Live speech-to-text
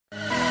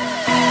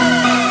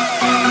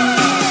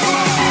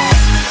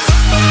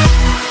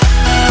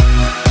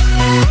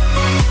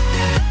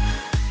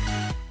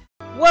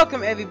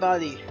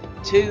everybody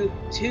to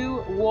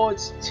Two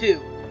Worlds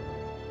 2.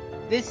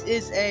 This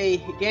is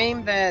a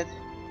game that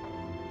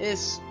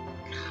is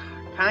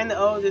kinda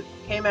old. It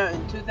came out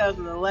in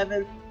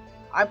 2011.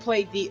 I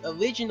played the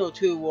original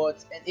Two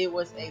Worlds and it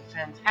was a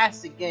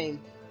fantastic game.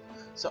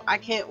 So I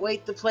can't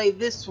wait to play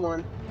this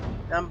one.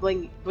 And I'm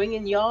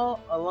bringing y'all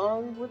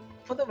along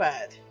for the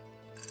ride.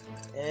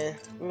 And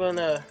I'm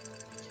gonna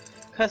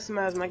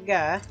customize my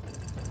guy.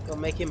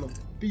 Gonna make him a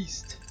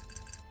beast.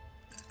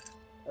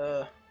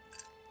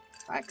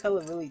 Eye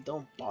color really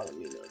don't bother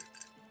me none.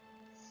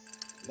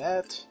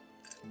 That.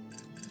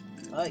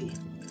 Aye.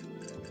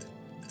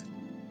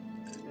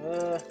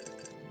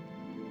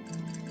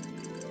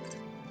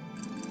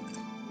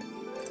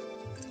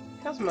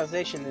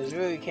 Customization has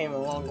really came a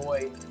long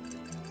way.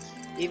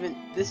 Even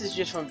this is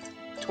just from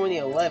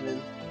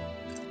 2011,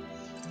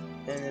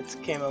 and it's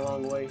came a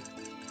long way.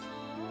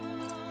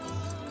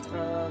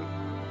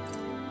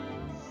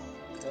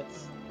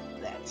 That's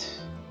that.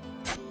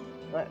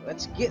 Alright,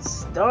 let's get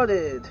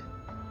started.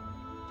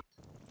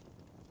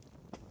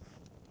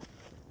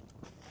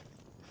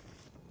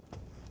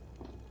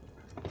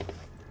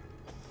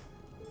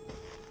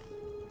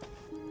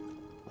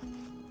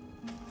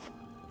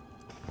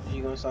 Are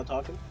you gonna start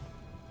talking?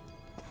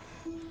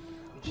 You're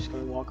just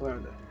gonna walk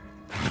around it.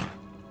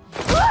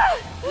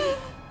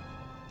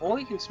 Or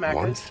you can smack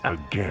her. Once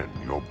again,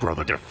 your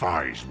brother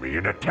defies me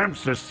and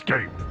attempts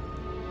escape.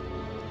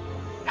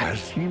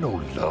 Has he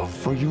no love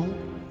for you?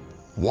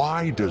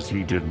 Why does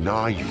he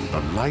deny you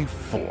the life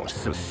force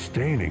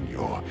sustaining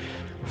your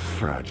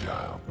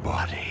fragile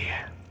body?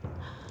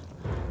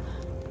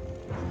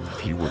 If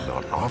he will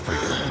not offer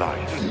you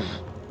life,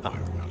 I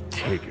will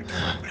take it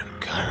from him.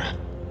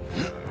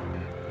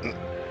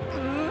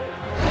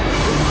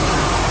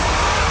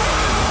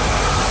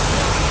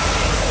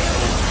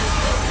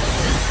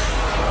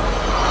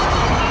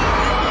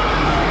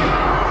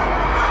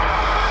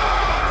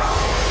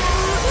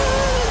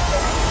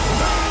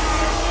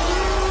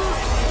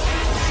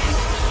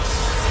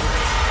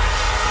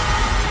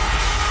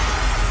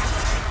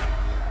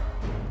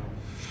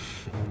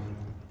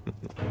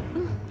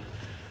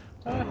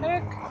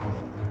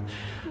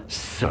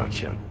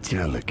 Such a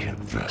delicate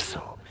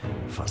vessel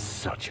for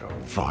such a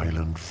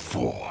violent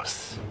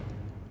force.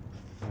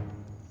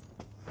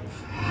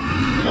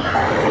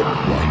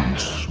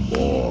 Once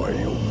more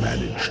you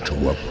managed to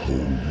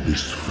uphold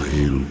this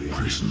frail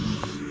prison.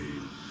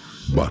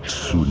 But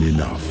soon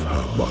enough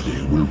her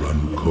body will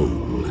run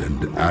cold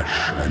and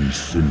ash and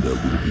cinder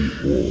will be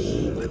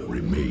all that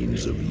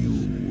remains of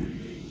you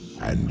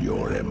and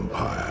your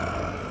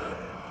empire.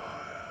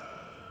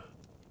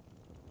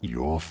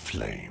 Your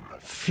flame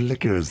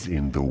flickers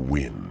in the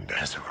wind,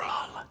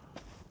 Ezreal.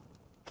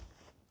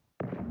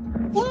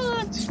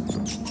 What? It's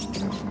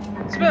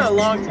been a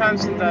long time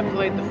since I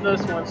played the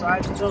first one, so I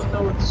don't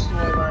know what the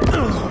storyline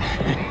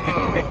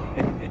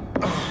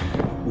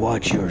is.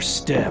 Watch your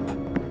step.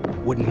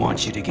 Wouldn't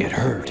want you to get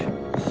hurt.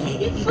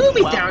 He flew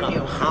me down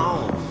here.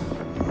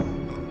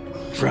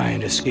 Try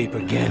and escape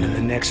again, and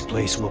the next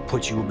place we'll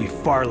put you will be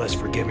far less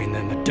forgiving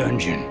than the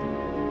dungeon.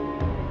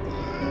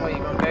 What, you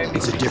gonna baby?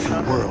 It's a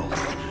different world.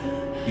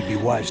 You'd be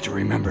wise to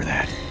remember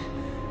that.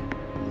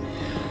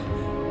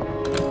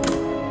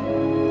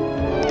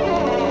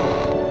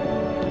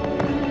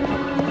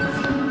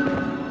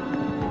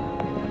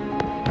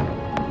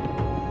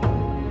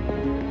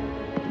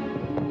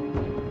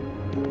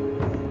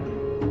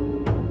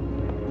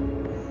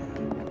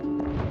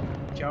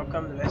 Did y'all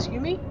come to rescue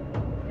me?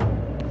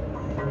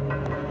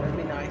 That'd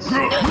be nice.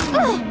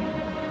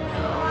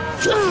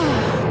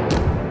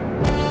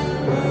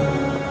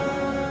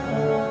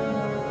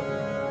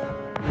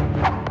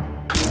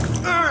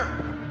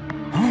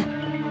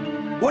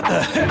 What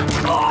the heck?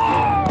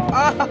 Oh!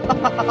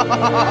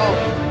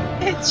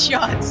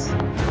 Headshots!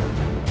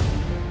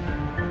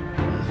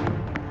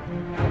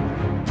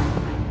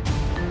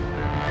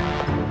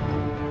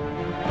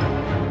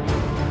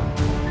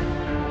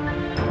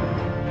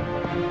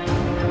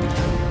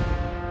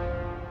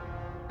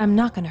 I'm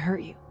not gonna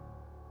hurt you.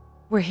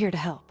 We're here to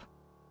help.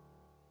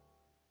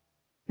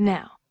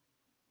 Now,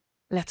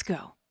 let's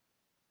go.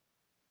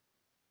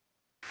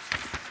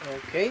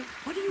 Okay.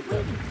 What are you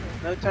waiting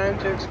for? No time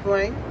to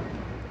explain.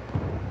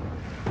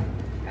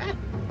 Ah.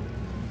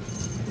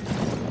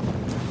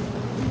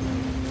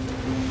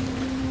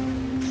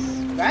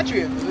 It's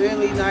actually a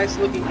really nice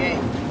looking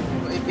game.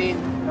 For it being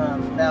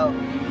about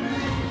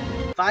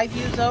 5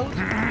 years old.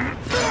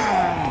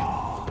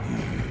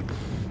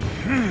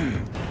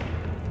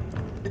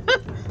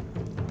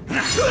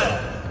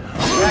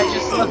 I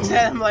just looked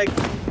at him like,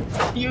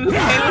 you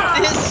okay with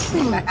this?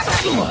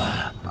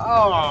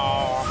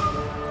 Oh.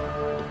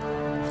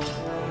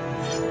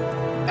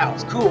 That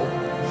was cool.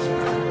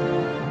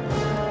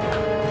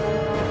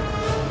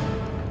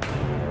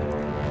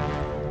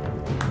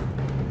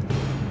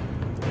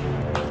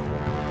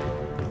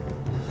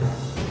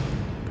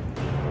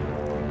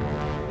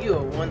 You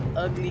are one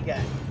ugly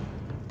guy.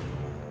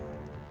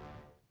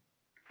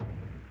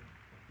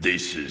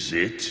 This is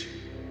it?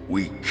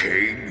 We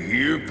came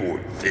here for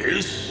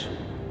this?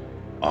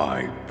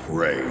 I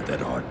pray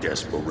that our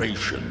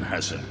desperation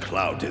hasn't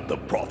clouded the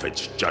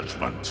Prophet's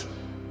judgment.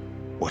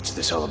 What's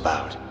this all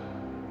about?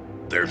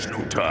 There's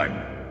no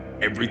time.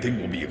 Everything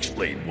will be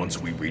explained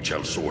once we reach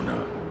El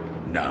Sorna.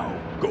 Now,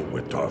 go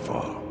with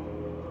Tarfar.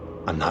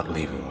 I'm not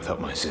leaving without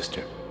my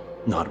sister.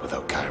 Not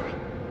without Kyra.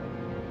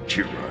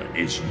 Kira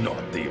is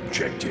not the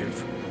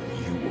objective.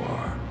 You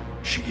are.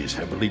 She is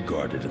heavily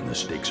guarded and the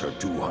stakes are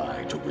too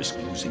high to risk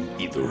losing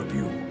either of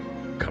you.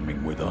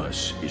 Coming with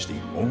us is the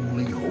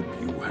only hope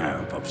you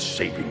have of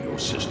saving your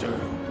sister.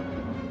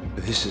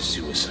 This is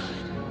suicide.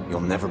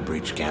 You'll never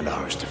breach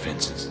Gandahar's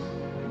defenses.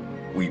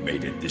 We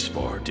made it this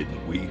far,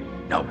 didn't we?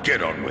 Now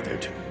get on with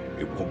it.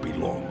 It won't be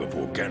long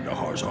before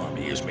Gandahar's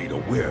army is made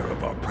aware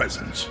of our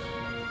presence.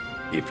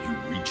 If you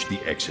reach the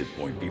exit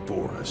point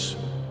before us,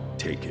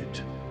 take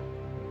it.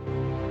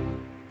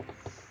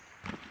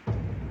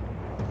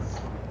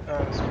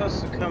 I'm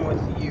supposed to come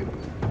with you.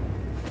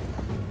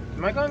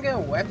 Am I gonna get a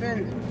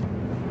weapon?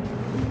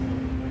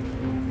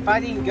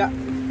 Fighting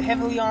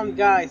heavily armed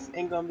guys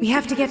ain't gonna be... We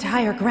have to get to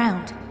higher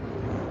ground.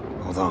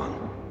 Hold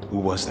on. Who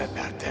was that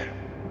back there?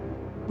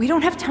 We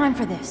don't have time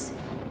for this.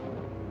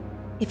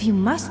 If you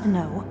must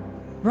know,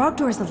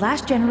 Rogdor is the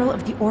last general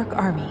of the Orc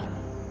army.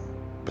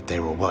 But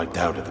they were wiped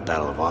out at the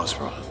Battle of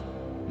Osroth.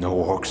 No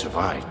Orc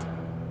survived.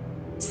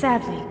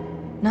 Sadly,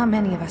 not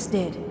many of us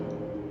did.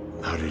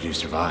 How did you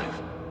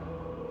survive?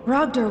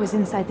 Rogdor was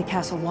inside the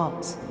castle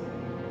walls,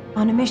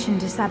 on a mission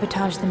to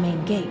sabotage the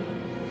main gate.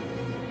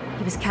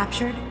 He was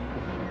captured,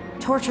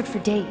 tortured for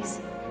days,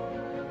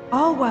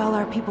 all while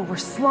our people were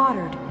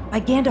slaughtered by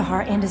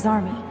Gandahar and his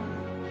army.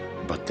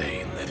 But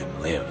they let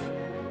him live.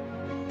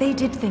 They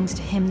did things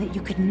to him that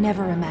you could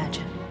never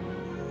imagine.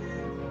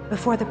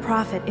 Before the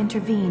Prophet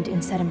intervened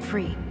and set him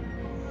free.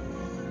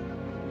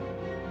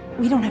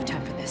 We don't have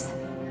time for this.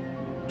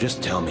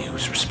 Just tell me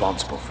who's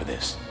responsible for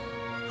this.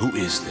 Who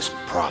is this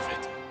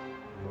Prophet?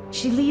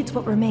 She leads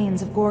what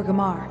remains of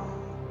Gorgamar,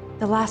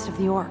 the last of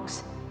the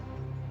Orcs.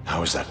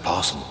 How is that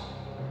possible?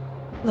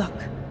 Look,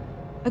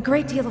 a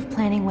great deal of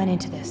planning went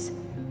into this,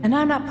 and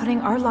I'm not putting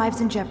our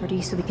lives in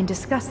jeopardy so we can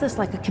discuss this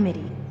like a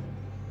committee.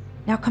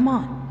 Now come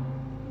on.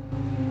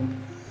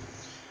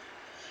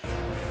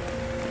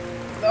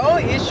 The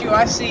only issue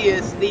I see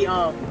is the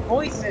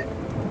poison.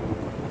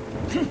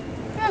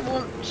 Yeah,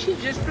 well, she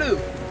just flew.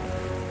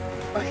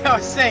 Like I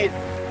was saying,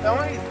 the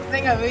only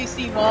thing I really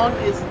see wrong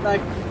is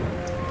like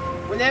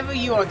whenever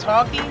you are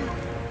talking,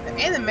 the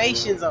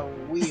animations are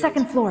weird. The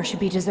second floor should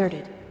be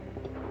deserted.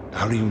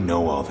 How do you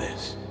know all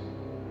this?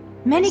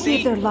 Many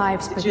gave their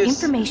lives for the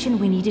information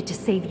we needed to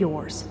save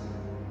yours.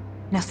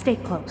 Now stay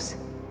close.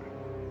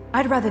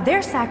 I'd rather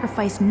their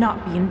sacrifice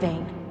not be in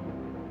vain.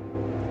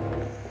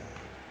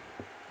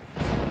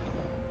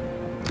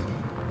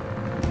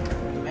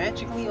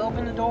 Magically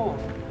open the door.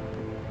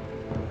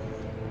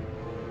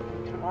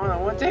 Come on, I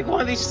want to take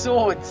one of these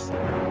swords.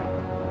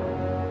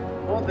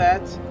 Hold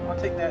that. I'll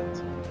take that.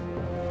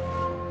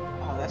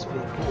 Oh, that's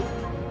pretty cool.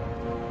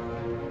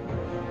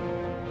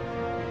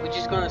 We're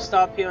just gonna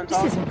stop here and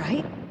talk? This isn't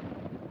right.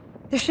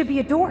 There should be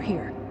a door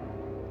here.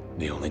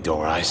 The only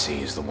door I see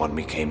is the one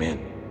we came in.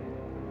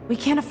 We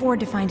can't afford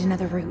to find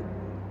another route.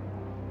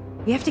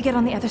 We have to get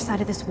on the other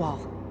side of this wall.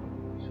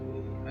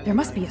 There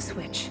must be a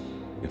switch.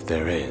 If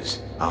there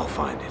is, I'll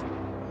find it.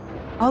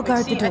 I'll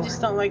guard the door. I just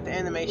don't like the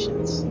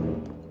animations.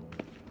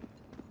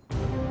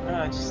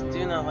 I just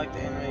do not like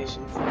the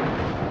animations.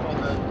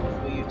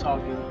 When you're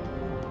talking.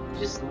 It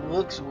just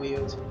looks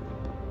weird.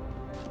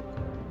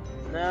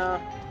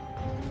 No.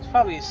 It's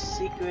probably a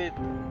secret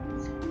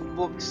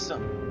book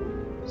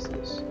what's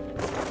this?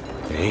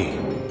 Hey.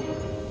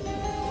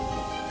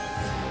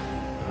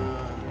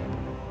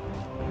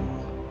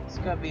 It's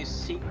gotta be a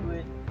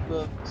secret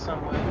book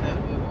somewhere that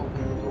will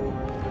open the door.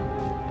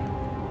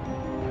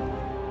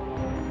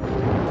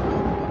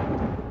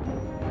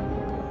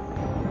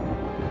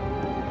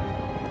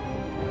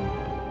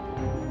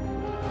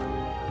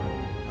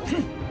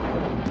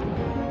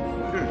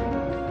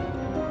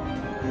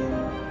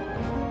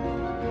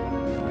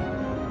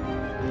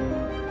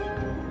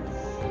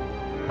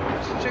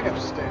 Let's check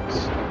upstairs.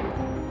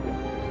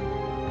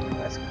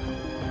 That's cool.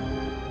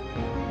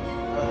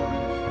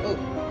 Oh.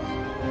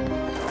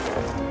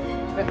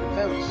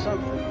 Found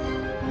something.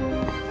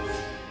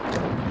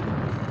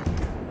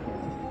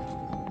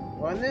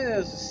 Well, I knew there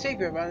was a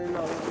secret, but I didn't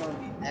know it was going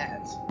to be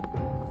that.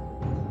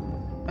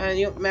 And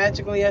you're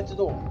magically at the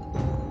door.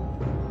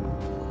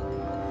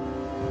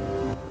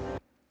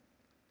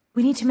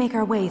 We need to make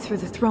our way through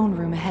the throne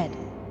room ahead.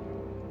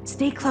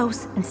 Stay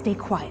close and stay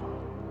quiet.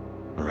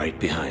 Right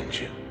behind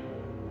you.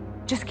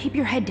 Just keep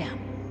your head down.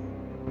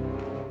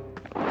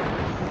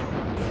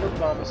 No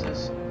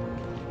promises.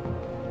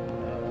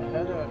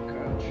 How do I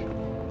crouch?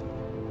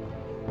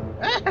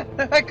 Ah!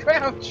 I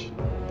crouch!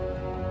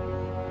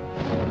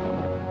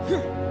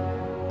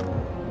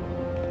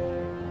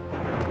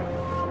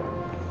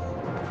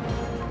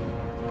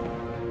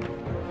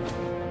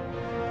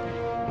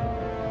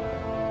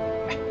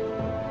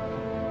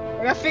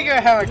 I gotta figure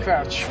out how I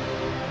crouch.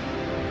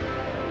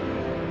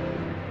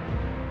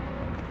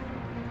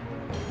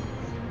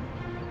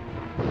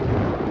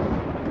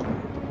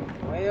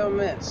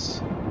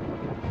 this.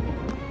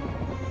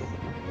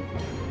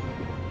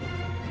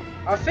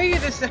 I'll figure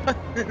this out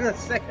in a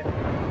second.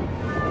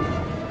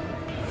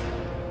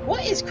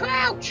 What is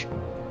crouch?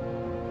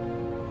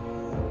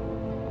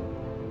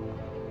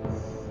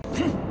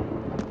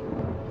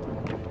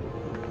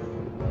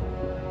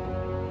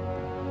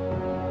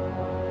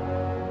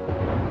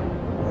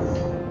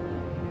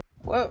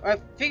 Well, I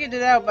figured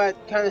it out, but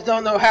I kind of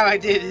don't know how I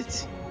did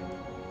it.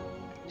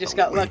 Just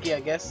got lucky, I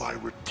guess. My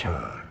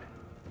return.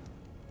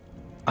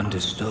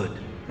 Understood,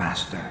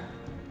 Master.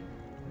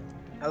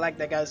 I like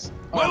that guy's.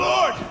 My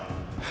lord!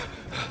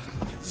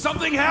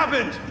 Something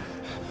happened!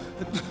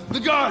 The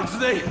guards,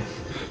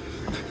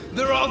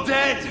 they're all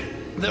dead!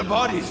 Their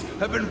bodies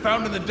have been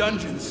found in the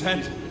dungeons,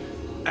 and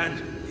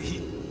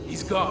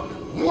he's gone.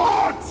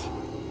 What?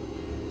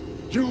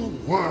 You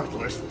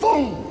worthless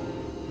fool!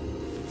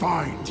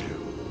 Find him.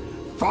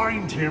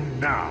 Find him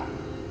now,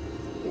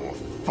 or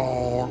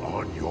fall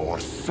on your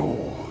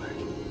sword.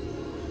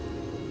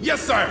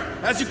 Yes, sire!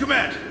 As you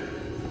command!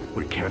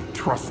 We can't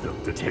trust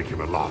them to take him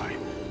alive.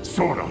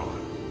 Sordahan.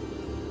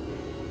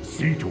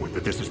 See to it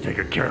that this is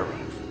taken care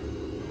of.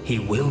 He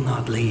will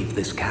not leave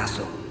this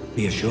castle.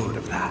 Be assured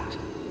of that.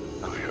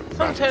 I have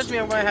Something tells me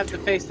I'm gonna have to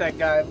face that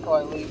guy before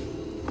I leave.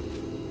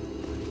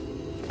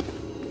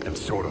 And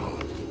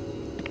Sordahan,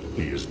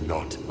 he is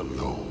not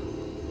alone.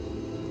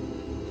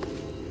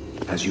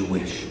 As you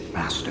wish,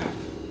 Master.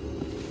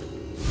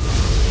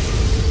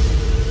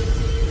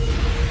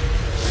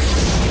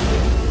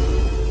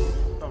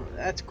 Oh,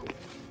 that's cool.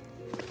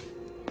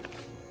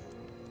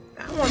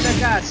 I want that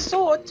guy's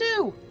sword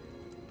too.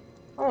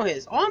 I want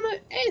his armor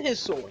and his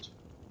sword.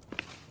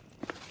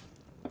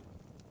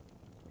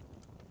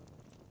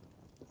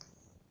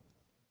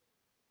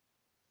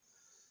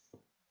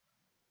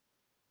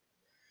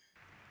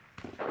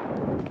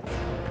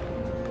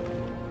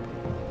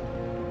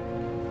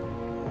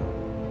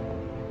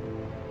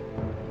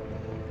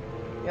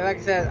 Yeah, like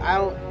I said,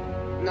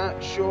 I'm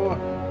not sure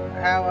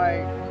how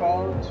I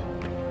called.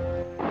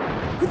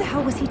 Who the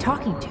hell was he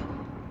talking to?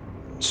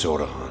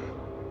 Sordahan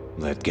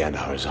led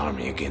Gandhar's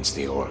army against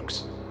the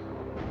orcs.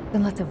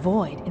 Then let's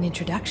avoid an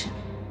introduction.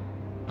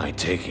 I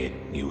take it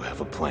you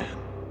have a plan.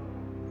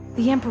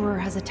 The Emperor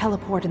has a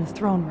teleport in the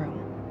throne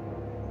room.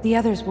 The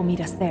others will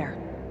meet us there.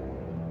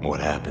 What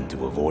happened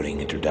to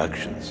avoiding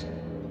introductions?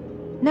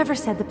 Never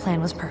said the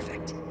plan was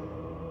perfect.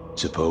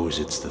 Suppose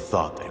it's the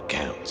thought that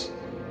counts.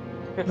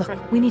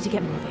 Look, we need to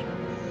get moving.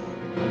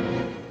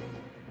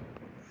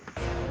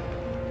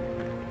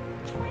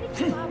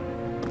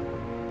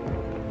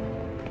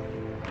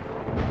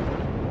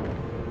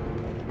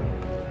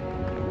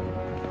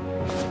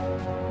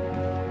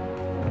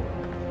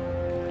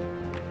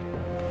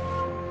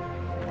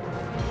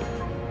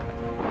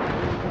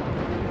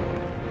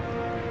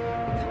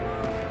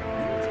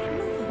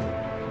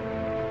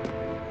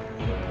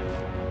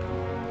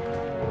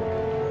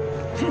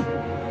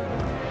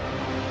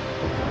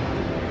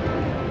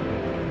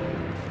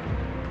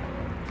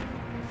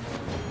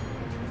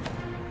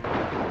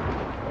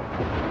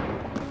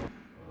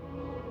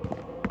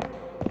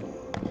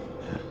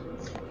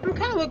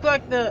 Look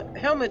like the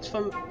helmets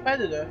from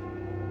Predator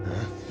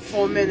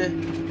for a minute.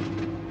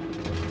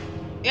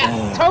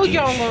 Yeah, told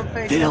y'all I'm gonna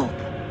face Filth.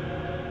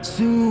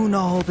 Soon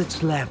all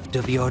that's left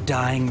of your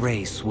dying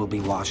race will be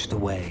washed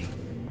away.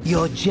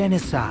 Your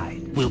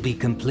genocide will be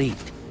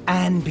complete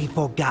and be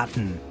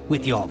forgotten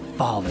with your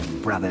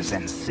fallen brothers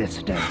and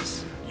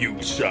sisters. You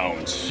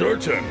sound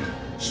certain,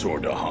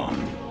 Sordahan.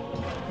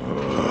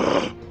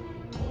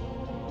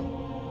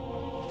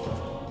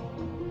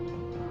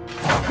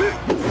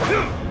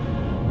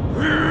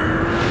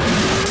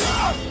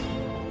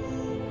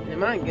 Never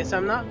mind, guess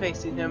I'm not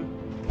facing him.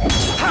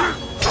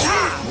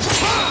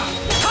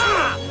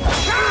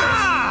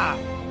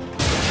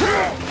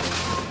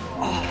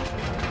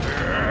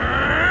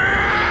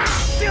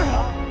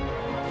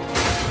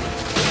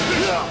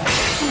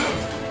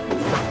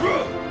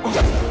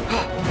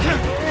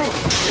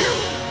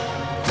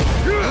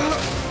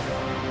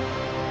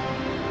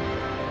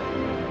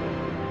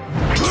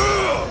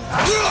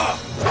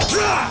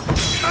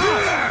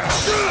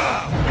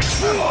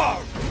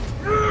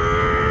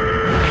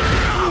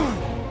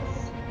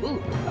 Ooh,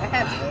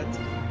 that hurt.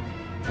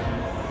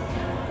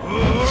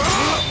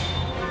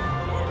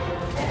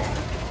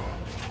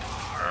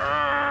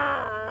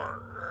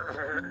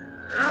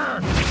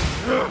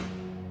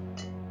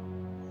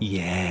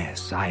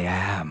 Yes, I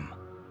am.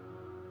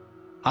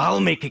 I'll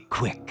make it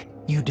quick.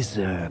 You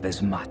deserve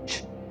as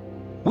much.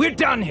 We're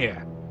done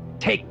here.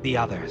 Take the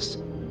others.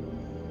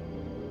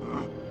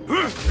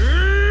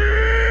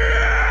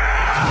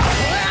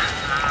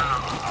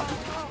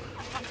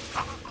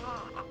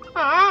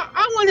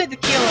 I wanted to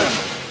kill him.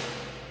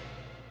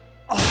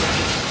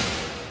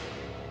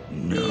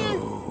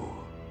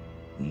 No.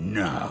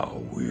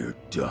 Now we're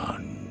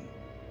done.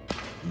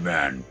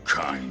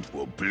 Mankind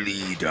will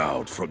bleed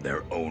out from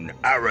their own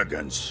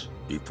arrogance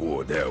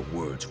before their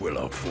words will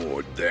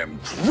afford them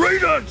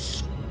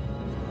credence!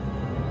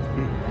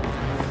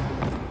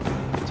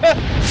 They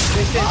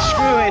said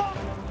screw it.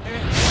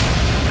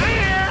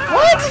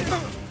 What?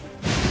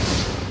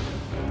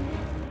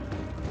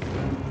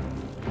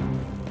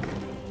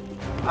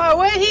 Oh,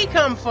 where'd he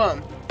come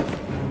from?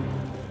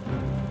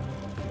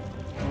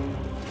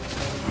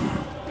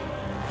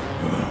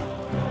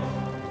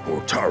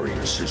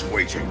 Portarius is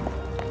waiting.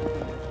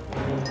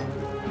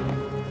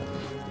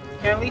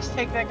 Can I at least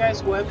take that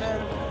guy's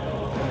weapon?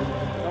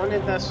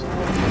 Wanted that sword.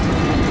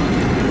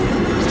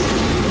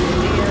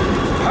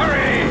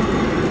 Hurry!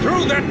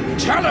 Through the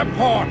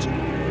teleport!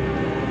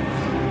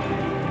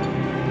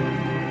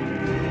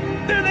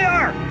 There they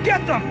are!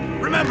 Get them!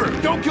 Remember,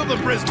 don't kill the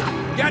prisoner.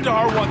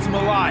 Gandahar wants him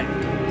alive.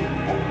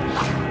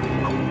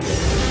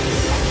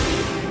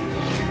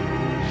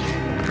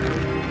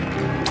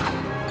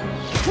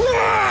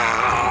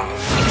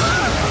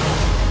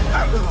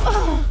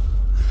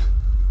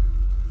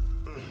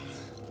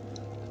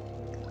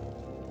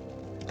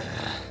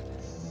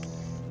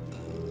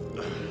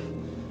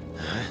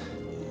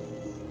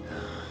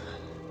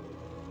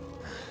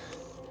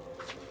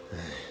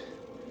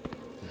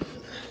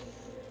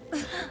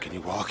 Can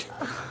you walk?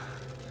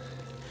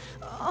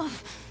 Oh,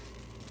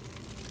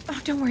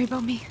 don't worry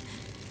about me.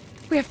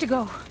 We have to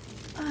go.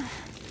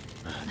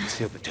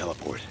 Seal the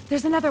teleport.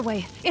 There's another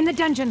way. In the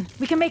dungeon.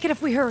 We can make it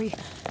if we hurry.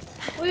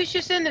 Well, he's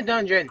just in the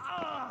dungeon.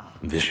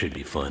 This should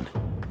be fun.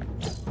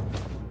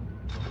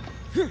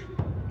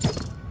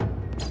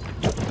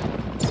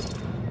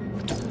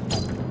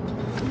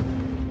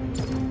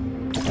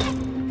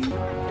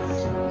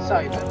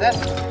 Sorry about that.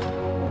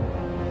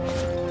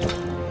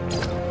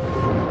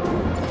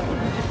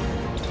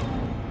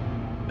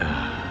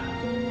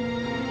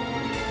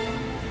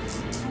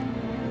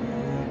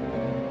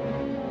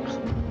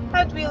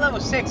 Have to be level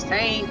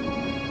 16.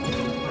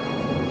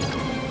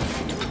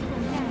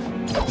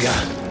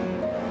 Yeah.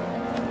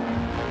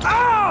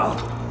 Oh!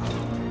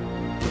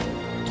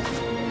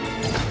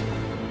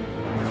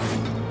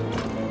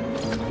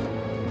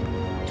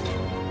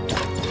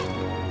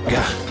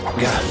 Yeah.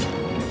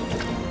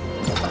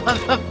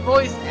 The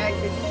voice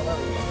acting.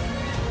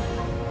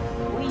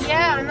 Well,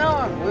 yeah, I know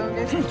I'm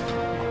wounded.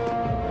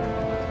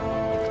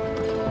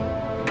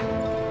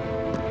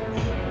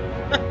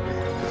 The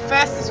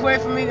fastest way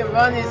for me to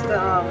run is to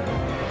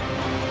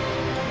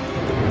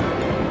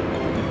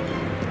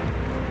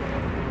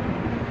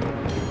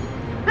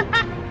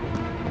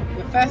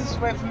the fastest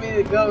way for me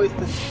to go is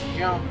to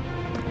jump.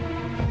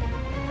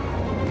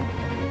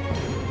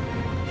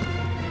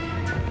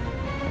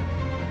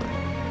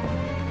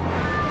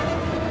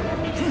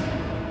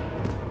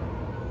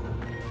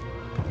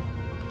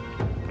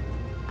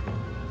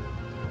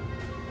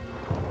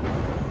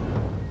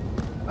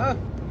 I'm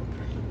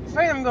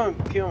afraid I'm going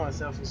to kill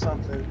myself or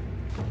something.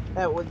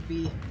 That would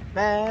be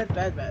bad.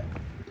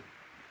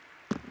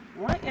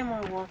 Why am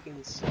I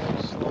walking so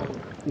slow?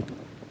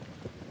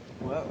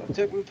 Well, I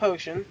took my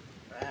potion.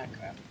 Ah,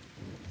 crap.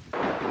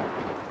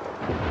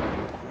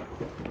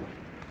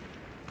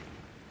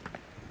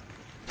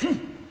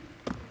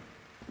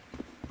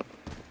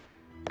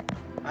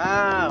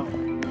 Ow.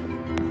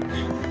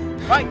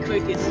 Right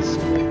click is a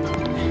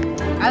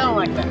script. I don't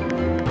like that.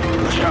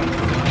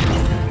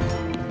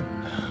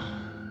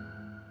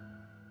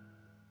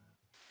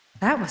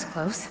 That was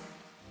close.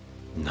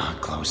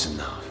 Not close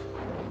enough.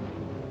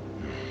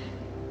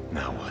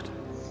 Now what?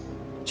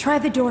 Try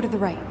the door to the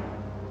right.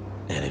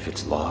 And if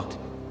it's locked?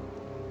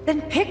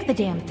 Then pick the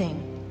damn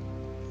thing.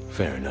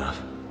 Fair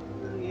enough.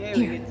 Yeah,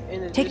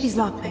 Here, take these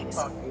lockpicks.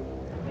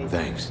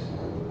 Thanks.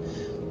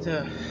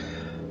 To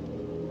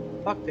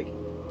lockpicking.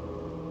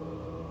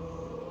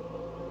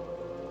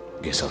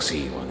 Guess I'll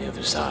see you on the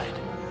other side.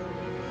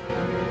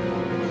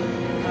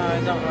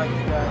 I don't like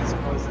the guy's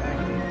voice acting.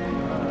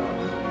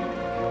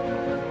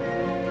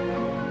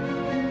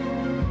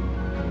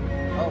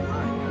 Oh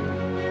my.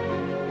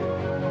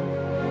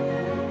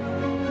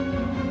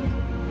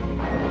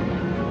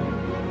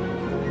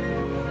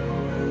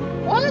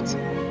 What?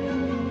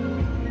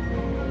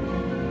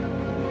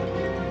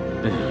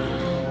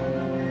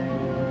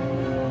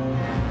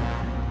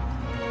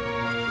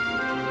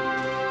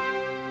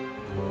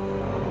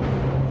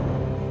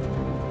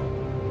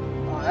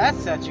 Oh,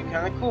 that's actually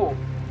kind of cool.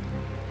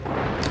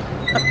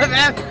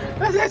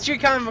 That's actually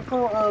kind of a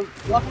cool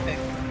lockpick.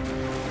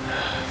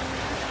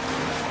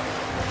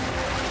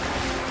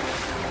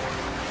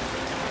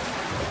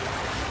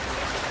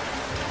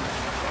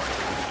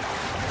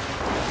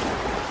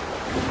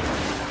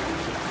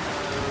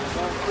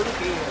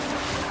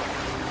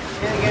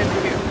 And again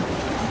from here.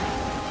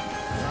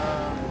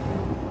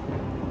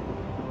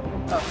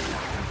 Oh.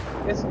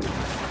 This.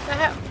 The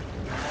hell?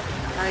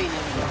 I need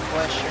no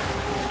flesh.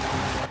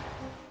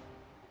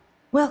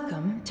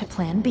 Welcome to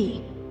Plan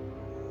B.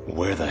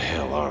 Where the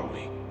hell are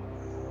we?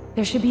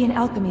 There should be an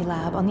alchemy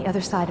lab on the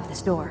other side of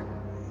this door.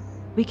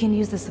 We can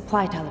use the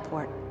supply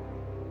teleport.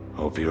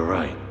 Hope you're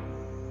right.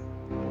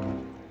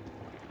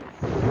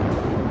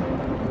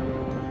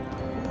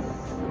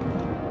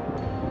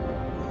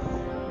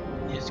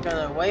 You're just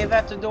gonna wave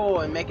at the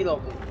door and make it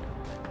open.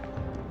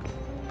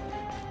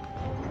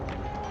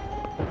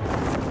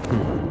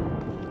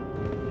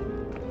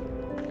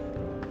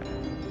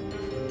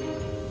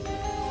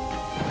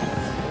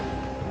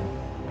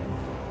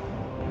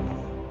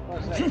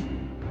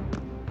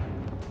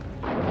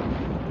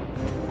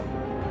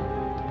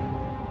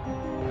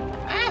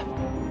 Ah!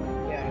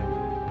 Yeah.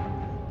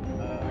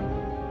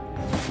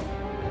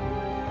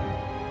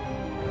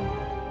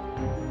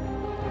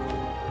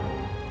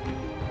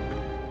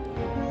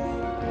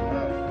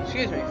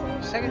 Excuse me for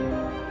a second.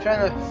 I'm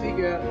trying to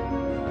figure out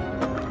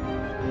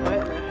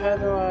how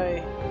do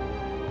I...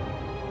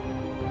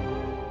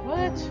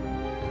 What?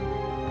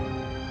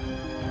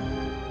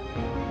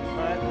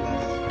 Alright,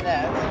 that's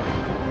that.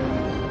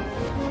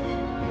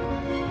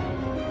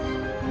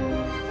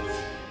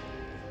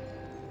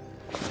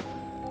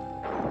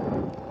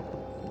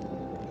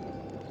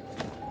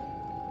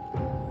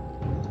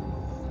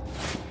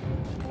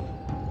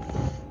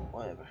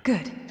 Whatever.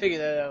 Good. Figure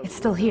that out. It's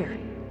still here.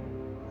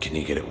 Can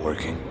you get it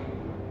working?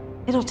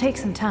 It'll take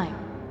some time.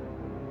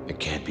 It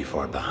can't be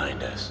far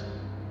behind us.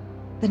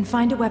 Then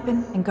find a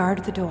weapon and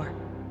guard the door.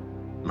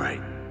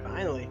 Right.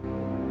 Finally.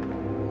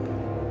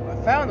 I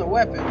found a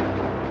weapon.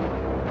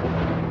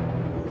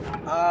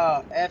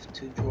 Ah, F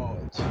to draw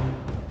it.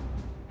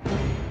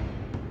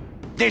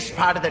 This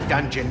part of the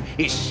dungeon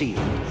is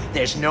sealed.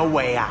 There's no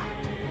way out.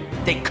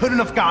 They couldn't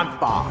have gone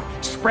far.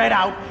 Spread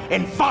out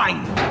and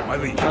find them. My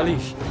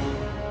liege.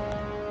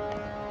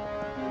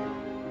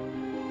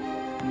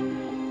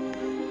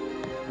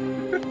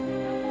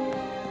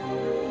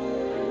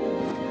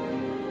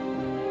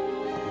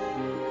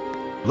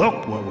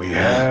 Look what we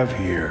have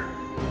here.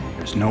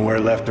 There's nowhere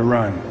left to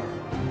run.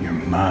 You're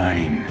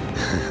mine.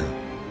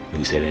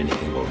 Who said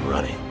anything about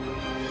running?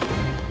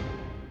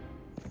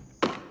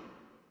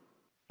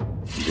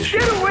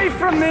 Get away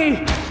from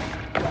me!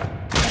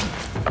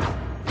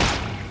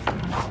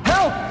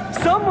 Help!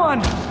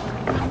 Someone!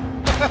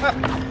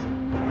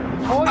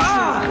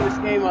 Poison this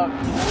game up.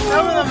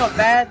 Some of them are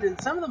bad,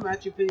 and some of them are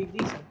actually pretty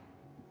decent.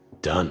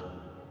 Done.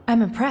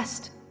 I'm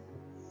impressed.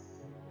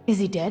 Is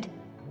he dead?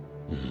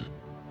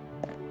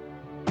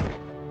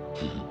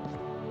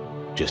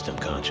 Just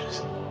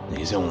unconscious.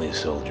 He's only a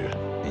soldier.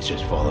 He's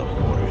just following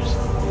orders.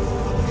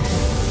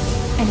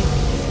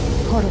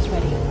 Anyway, portal's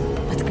ready.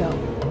 Let's go.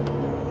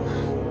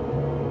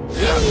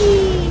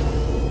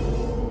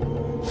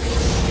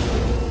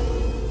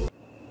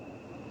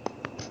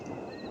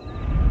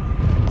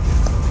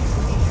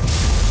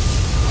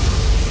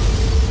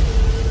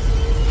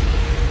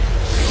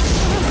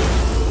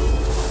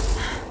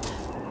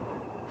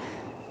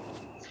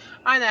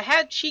 I know,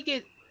 how'd she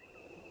get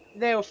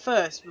there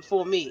first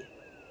before me?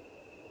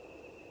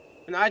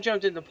 And I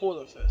jumped in the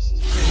portal first.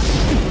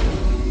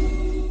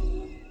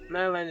 And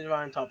I landed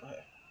right on top of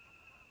her.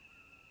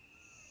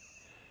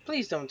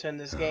 Please don't turn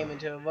this game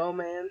into a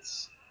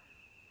romance.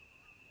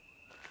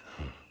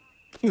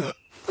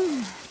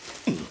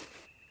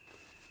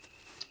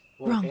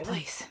 Wrong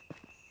place.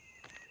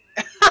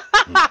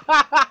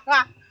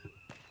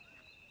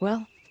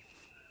 Well,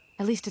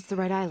 at least it's the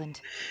right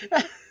island.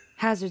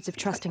 Hazards of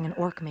trusting an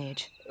orc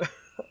mage.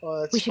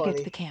 Oh, that's we should funny. get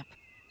to the camp.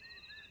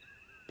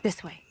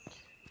 This way.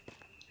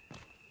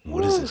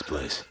 What is this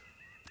place?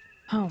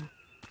 Home.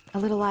 A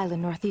little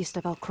island northeast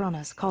of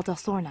Alcronas called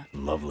Elsorna.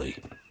 Lovely.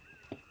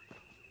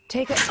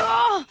 Take it.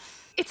 Oh!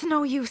 It's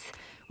no use.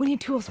 We need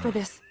tools for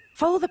this.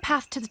 Follow the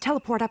path to the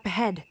teleport up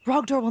ahead.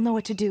 Rogdor will know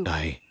what to do.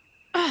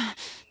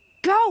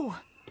 Go!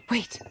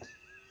 Wait.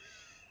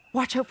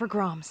 Watch out for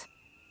Groms.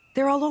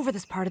 They're all over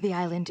this part of the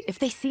island. If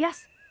they see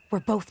us, we're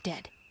both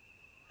dead.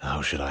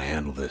 How should I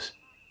handle this?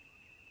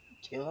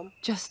 Kill him?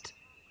 Just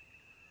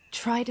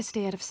try to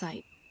stay out of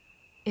sight.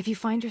 If you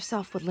find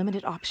yourself with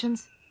limited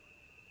options,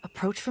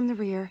 approach from the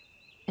rear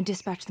and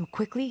dispatch them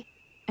quickly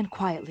and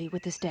quietly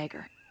with this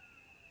dagger.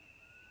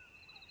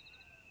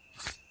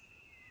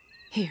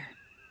 Here.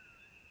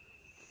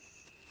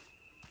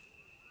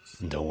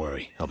 Don't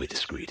worry, I'll be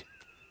discreet.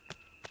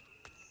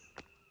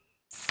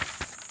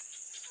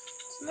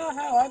 It's not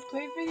how I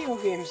play video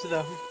games,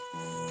 though.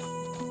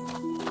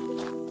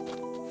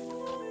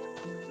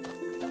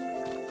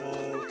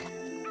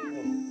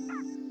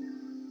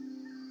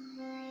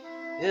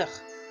 Ugh,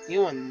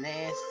 you a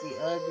nasty,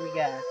 ugly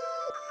guy.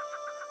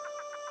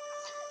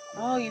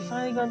 Oh, you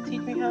finally gonna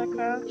teach me how to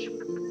crouch?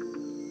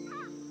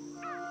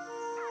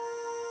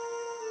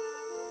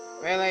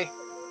 Really?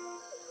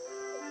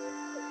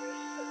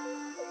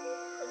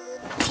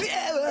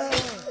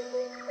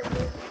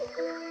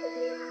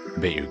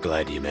 Bet you're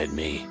glad you met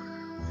me.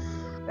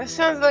 That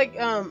sounds like,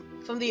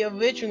 from the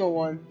original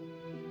one.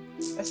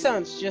 That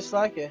sounds just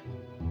like it.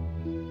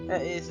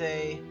 That is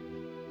a...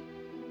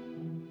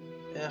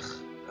 Ugh,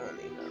 I don't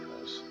need none of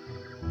those.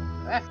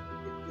 Ah,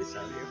 get this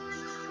out of here.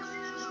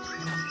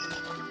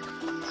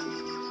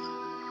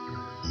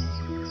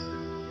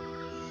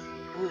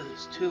 Ooh,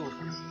 there's two of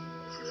them.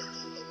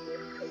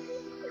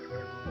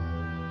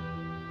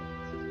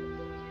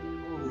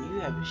 Ooh, you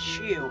have a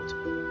shield.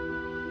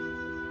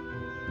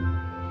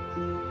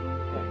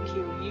 Gotta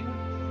kill you.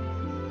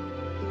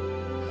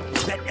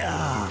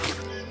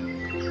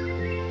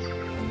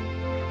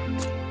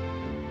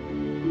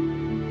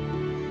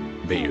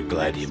 Bet you're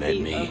glad you met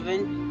me.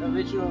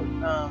 Original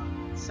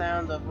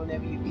sound of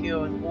whenever you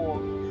kill an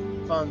orc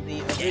from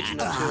the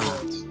original two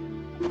words.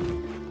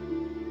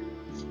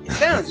 It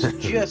sounds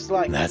just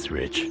like. That's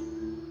rich.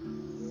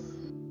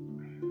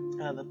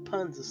 The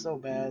puns are so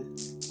bad.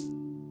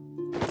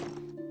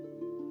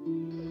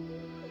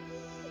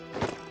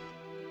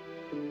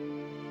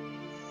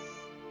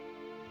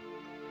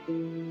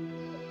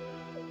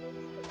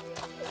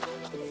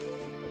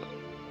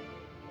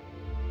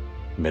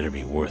 Better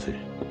be worth it.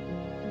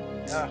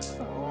 Ah,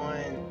 come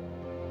on.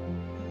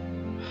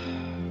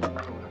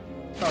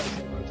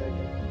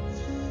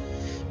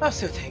 I'll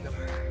still take him.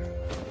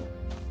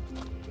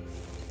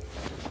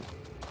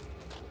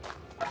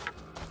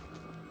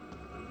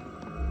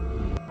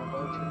 I'm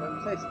going to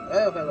another place.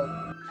 Oh, hello.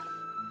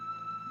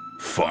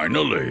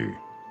 Finally!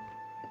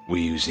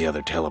 We used the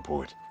other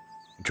teleport.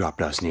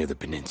 Dropped us near the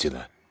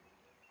peninsula.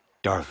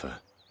 Dartha.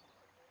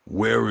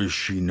 Where is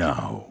she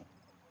now?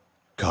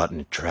 Caught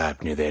in a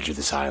trap near the edge of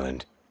this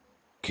island.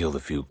 Killed a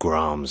few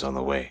Groms on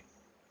the way.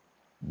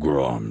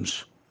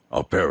 Groms.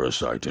 A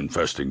parasite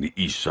infesting the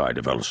east side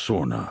of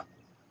Elsorna.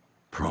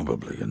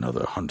 Probably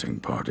another hunting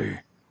party.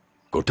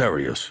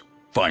 Gotarius,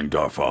 find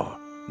Darfar.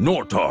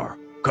 Nortar,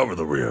 cover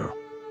the rear.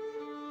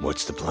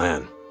 What's the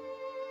plan?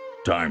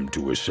 Time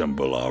to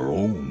assemble our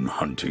own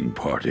hunting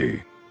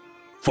party.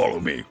 Follow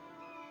me.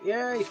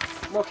 Yay!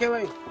 More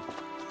killing!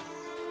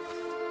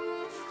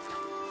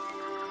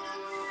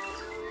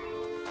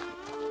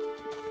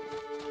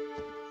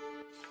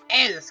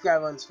 And this guy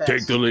runs fast.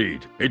 Take the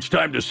lead. It's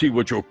time to see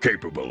what you're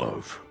capable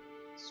of.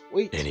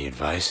 Sweet. Any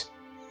advice?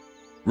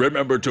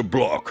 Remember to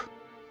block.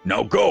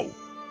 Now go!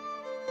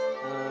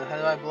 How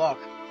do I block?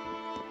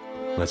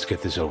 Let's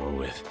get this over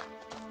with.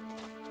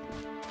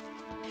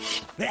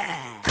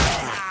 That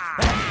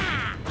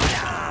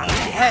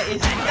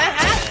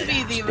has to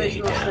be the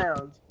original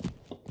sound.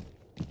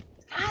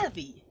 It's gotta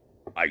be.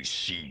 I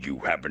see you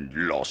haven't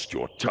lost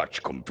your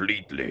touch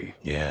completely.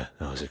 Yeah,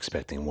 I was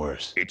expecting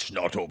worse. It's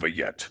not over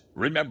yet.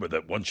 Remember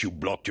that once you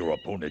block your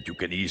opponent, you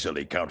can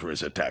easily counter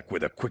his attack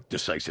with a quick,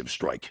 decisive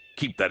strike.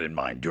 Keep that in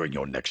mind during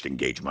your next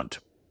engagement.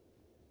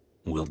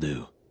 Will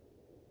do.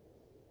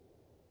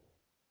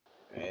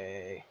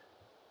 Hey.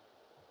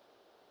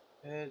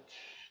 Let's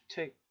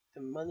take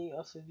the money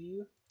off of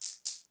you.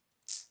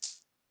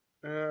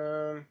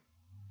 Nah.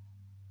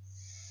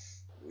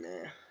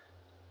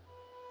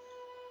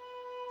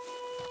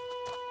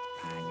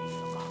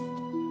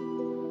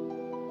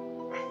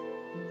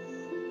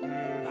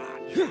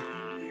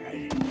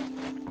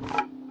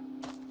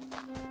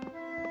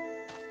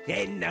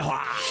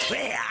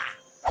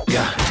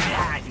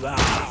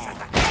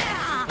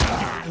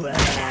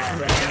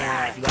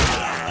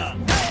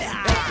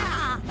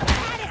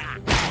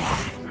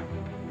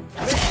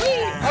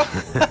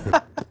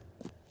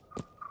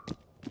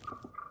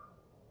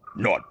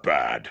 Not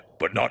bad,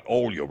 but not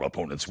all your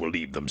opponents will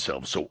leave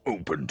themselves so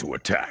open to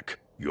attack.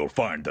 You'll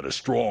find that a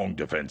strong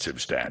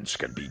defensive stance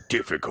can be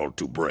difficult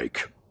to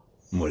break.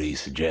 What do you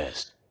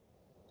suggest?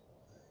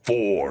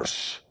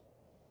 Force.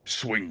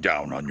 Swing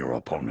down on your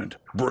opponent,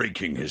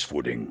 breaking his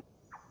footing,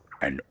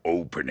 and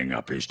opening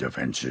up his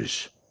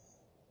defenses.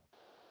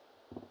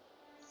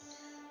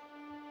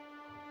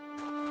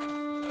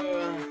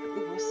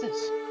 What's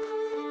this?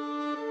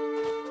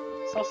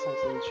 Saw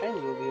something shiny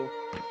over here.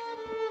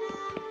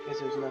 Guess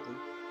there's nothing.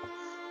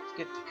 Let's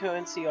get the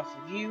currency off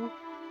of you.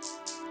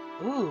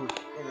 Ooh,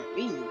 and a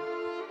bean.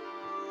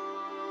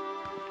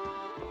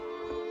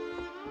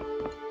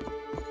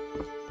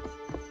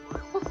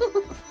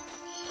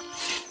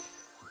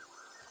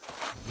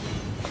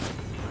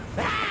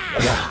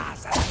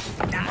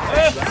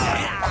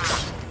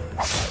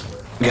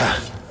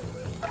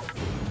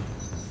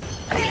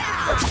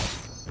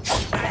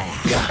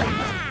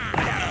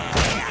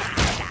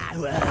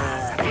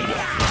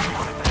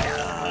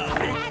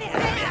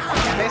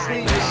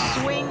 Basically, just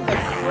swing the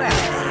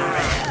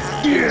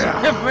crap.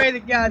 Yeah. Pray to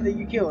God that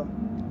you kill him.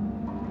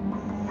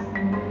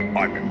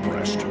 I'm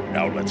impressed.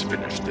 Now let's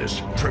finish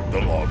this. Trim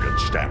the log and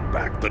stand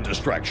back. The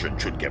distraction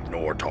should give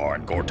Nortar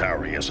and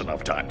Gotarius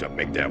enough time to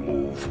make their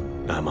move.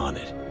 I'm on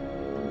it.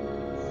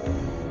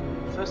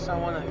 First, I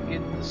want to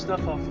get the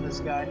stuff off of this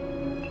guy.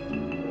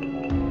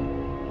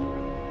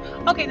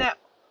 Okay, now,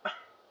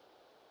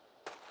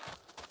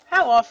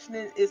 how often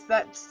is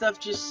that stuff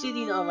just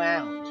sitting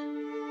around?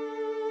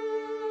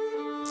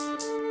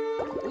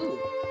 Ooh,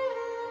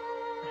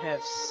 I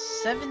have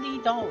 $70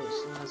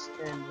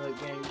 in the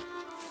game.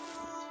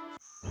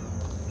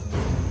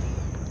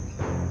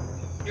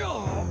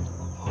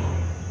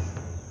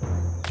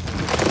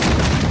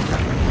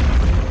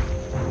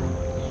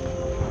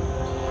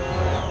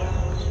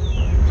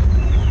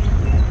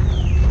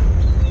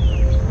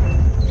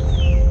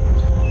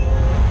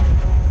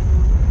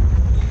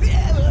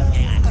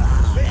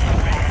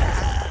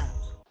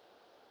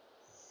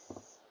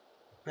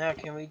 Now,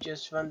 can we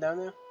just run down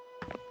there?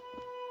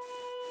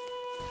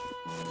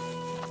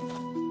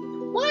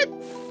 What?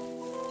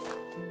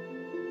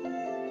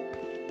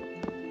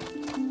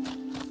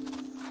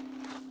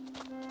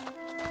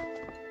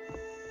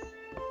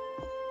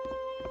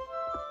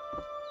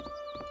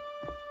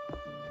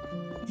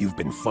 You've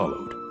been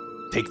followed.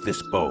 Take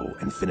this bow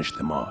and finish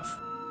them off.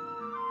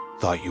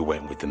 Thought you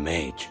went with the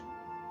mage.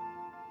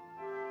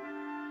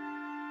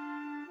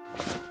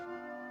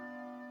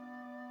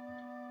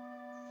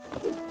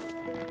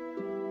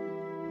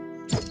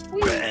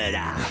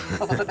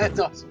 Oh, that's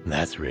awesome.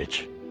 That's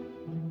rich.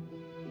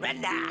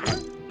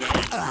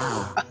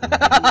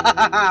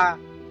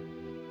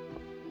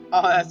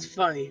 Oh, that's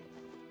funny.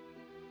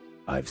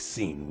 I've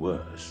seen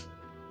worse.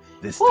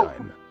 This Woo.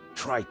 time,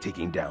 try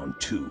taking down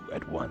 2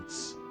 at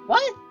once.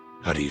 What?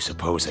 How do you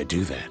suppose I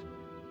do that?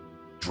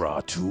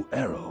 Draw 2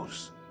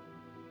 arrows.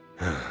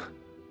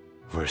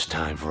 First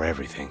time for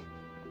everything.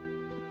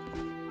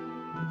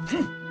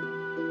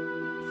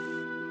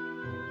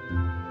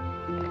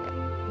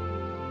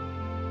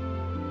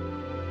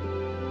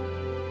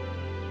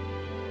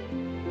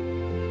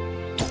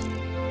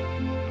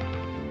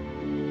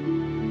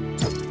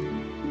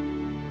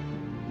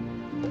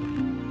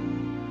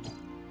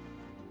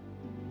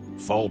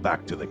 Fall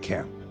back to the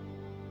camp.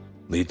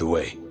 Lead the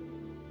way.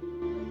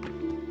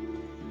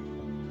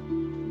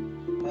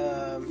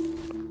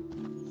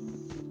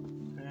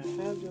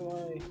 How do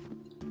I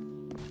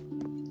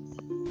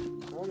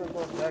want to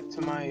go back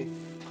to my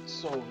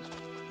sword.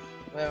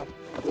 Well,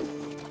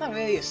 it's not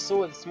really a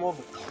sword, it's more of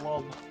a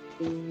club.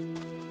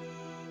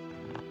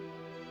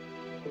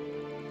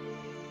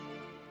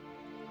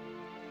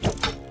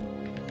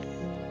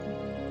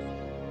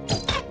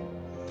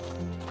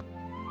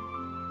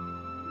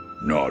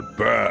 Not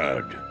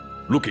bad.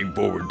 Looking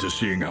forward to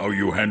seeing how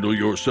you handle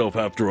yourself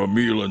after a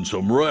meal and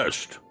some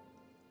rest.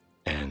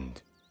 And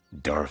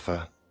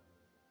Dartha?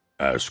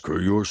 Ask her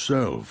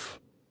yourself.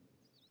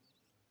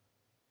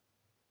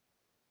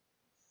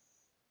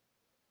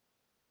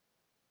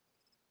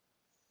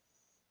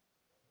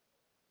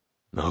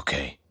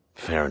 Okay,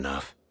 fair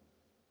enough.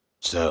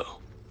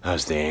 So,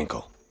 how's the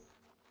ankle?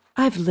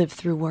 I've lived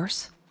through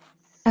worse.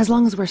 As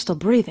long as we're still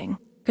breathing,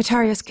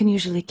 Guitarius can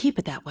usually keep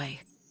it that way.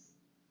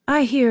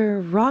 I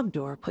hear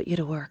Rogdor put you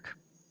to work.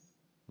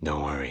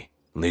 Don't worry.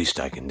 Least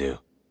I can do.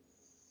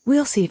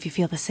 We'll see if you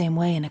feel the same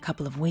way in a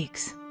couple of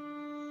weeks.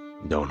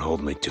 Don't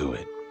hold me to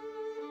it.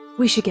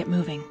 We should get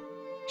moving.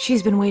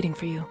 She's been waiting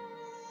for you.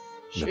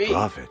 The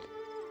prophet?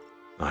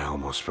 I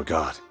almost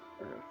forgot.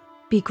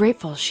 Be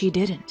grateful she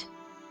didn't.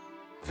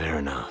 Fair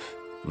enough.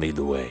 Lead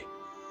the way.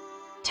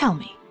 Tell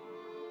me,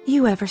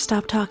 you ever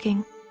stop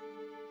talking?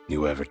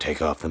 You ever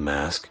take off the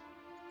mask?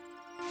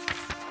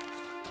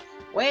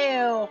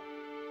 Well,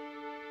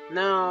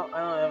 no, I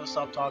don't ever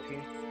stop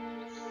talking.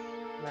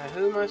 Now,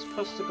 who am I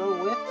supposed to go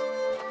with?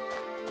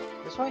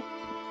 This way?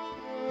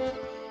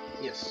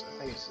 Yes,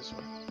 I think it's this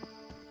way.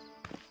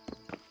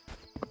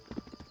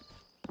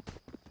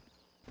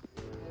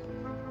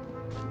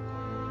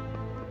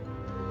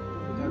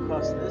 We go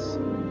across this.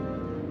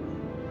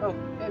 Oh,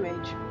 hey,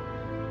 mage.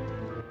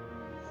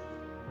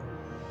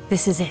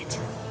 This is it.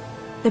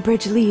 The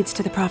bridge leads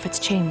to the Prophet's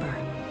chamber.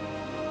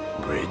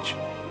 Bridge?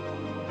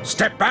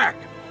 Step back!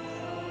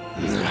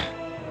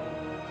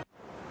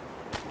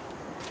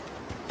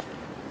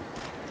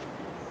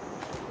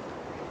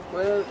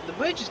 Well, the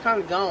bridge is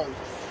kind of gone.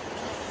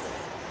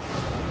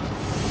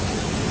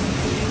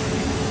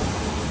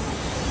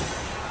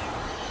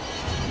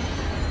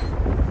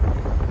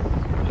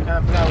 I kind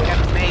of forgot we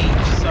have a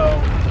mage, so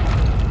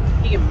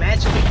he can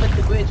magically put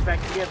the bridge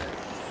back together.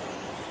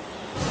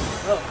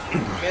 Oh,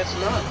 guess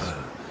not.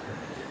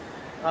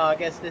 Oh, I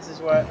guess this is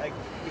where I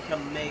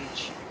become a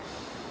mage.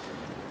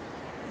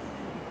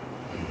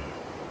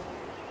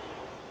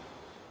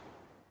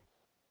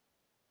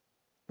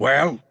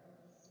 Well,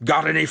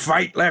 got any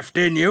fight left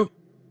in you?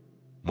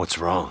 What's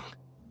wrong?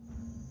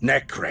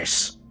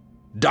 Necris.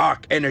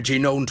 Dark energy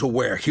known to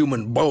wear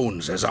human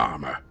bones as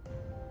armor.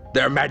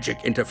 Their magic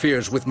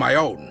interferes with my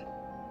own.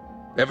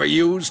 Ever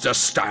used a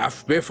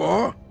staff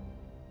before?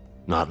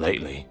 Not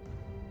lately.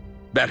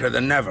 Better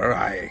than never,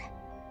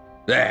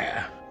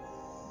 There.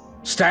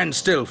 Stand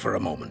still for a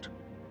moment.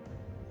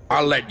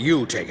 I'll let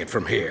you take it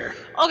from here.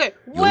 Okay,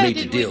 You'll need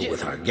to deal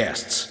with our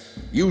guests.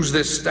 Use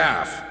this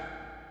staff.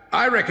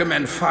 I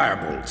recommend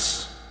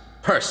Firebolt's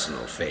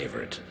personal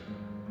favorite.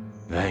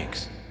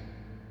 Thanks.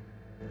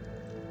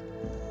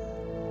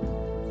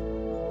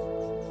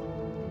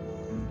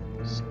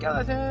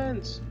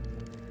 Skeletons!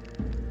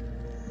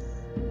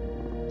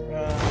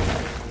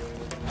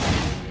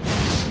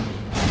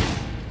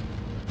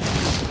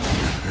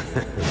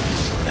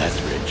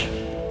 That's rich.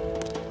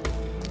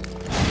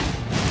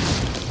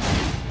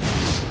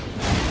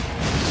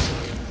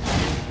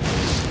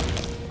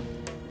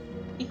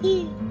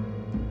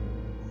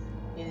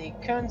 Any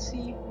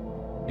currency?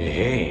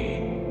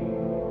 Hey.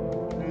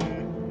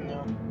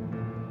 No.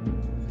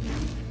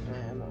 I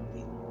don't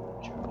need no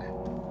junk.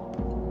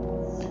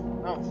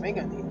 I don't think I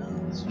need none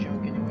of this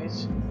junk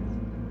anyways.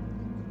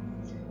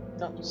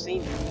 Don't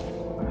seem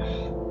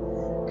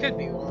could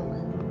be wrong.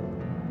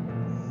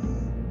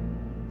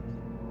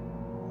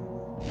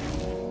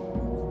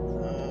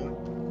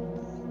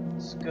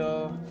 Let's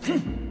go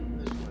this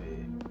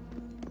way.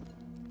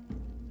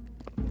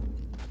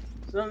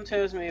 Something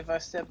tells me if I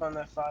step on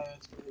that fire,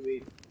 it's gonna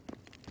be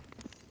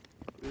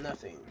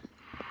nothing.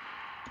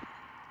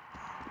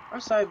 I'm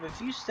sorry, but if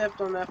you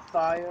stepped on that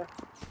fire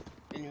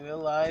in real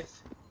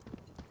life,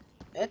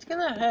 it's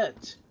gonna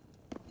hurt.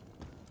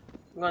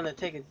 I'm gonna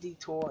take a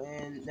detour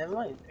and never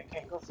mind. I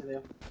can't go through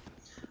there.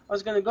 I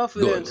was gonna go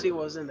through there and see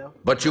what was in there.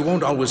 But you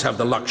won't always have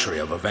the luxury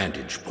of a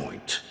vantage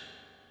point.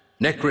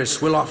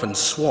 Necris will often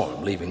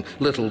swarm, leaving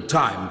little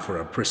time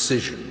for a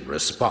precision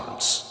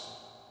response.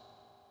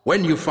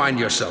 When you find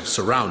yourself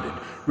surrounded,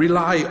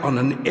 rely on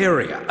an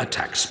area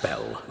attack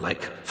spell,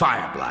 like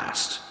Fire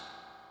Blast.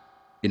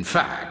 In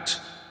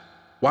fact,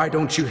 why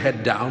don't you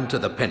head down to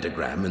the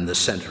pentagram in the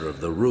center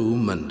of the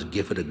room and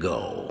give it a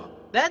go?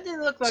 That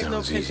didn't look like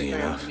Sounds no easy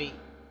pentagram enough. to me.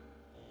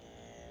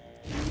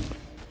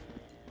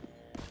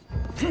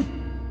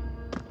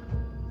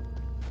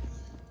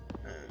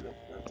 Nope,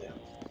 not there.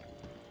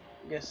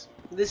 I guess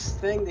this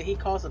thing that he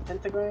calls a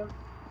pentagram?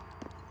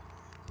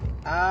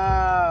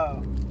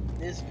 Oh,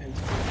 this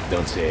pentagram.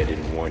 Don't say I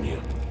didn't warn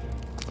you.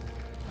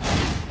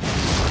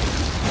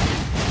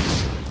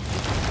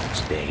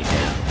 Stay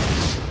down.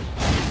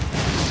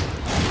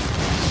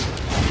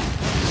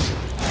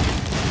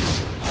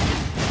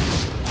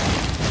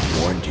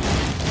 Warned you.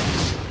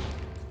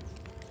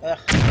 Ugh,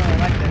 I don't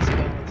like that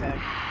spell attack.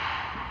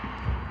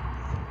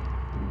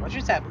 What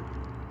just happened?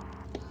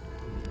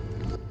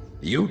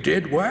 You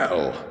did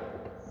well,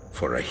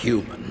 for a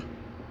human.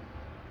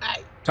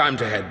 Aye. Time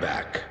to head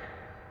back.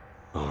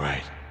 All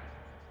right.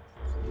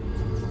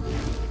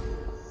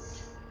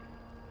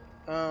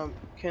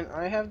 Can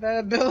I have that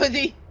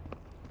ability?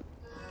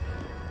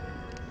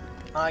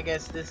 I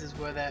guess this is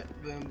where that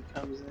room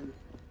comes in.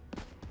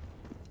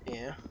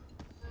 Yeah.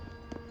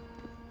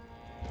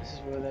 This is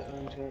where that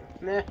room's going.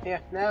 Nah,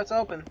 yeah, now it's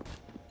open.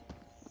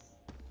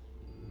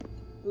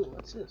 Ooh,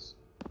 what's this?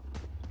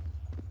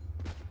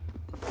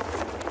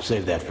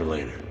 Save that for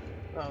later.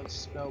 Oh,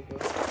 it's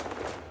spellbook.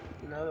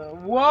 Another.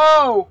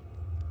 Whoa!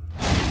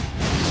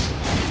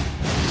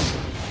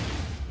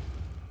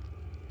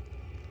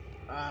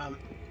 Ah!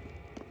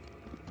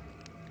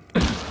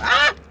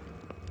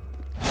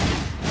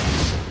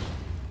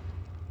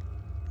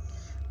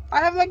 I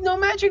have like no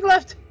magic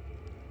left.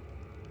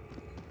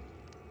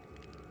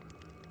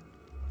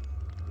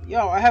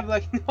 Yo, I have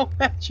like no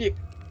magic.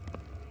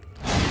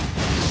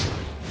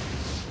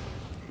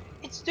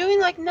 It's doing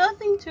like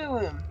nothing to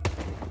him.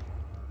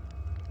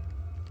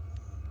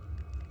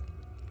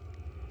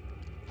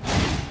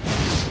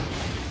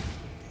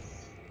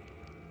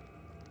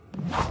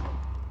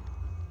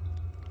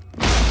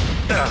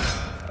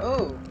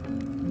 Oh.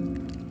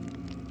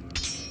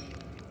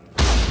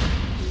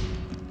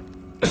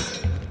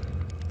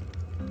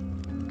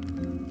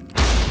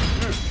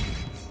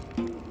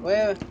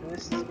 Well,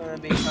 this is gonna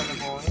be kind of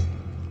boring.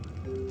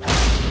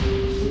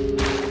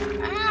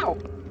 Ow!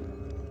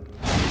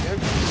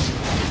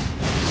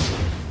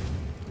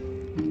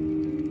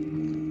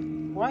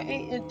 Why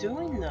ain't it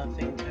doing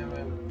nothing to him?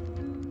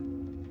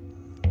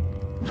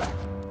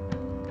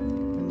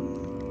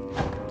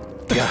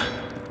 Yeah.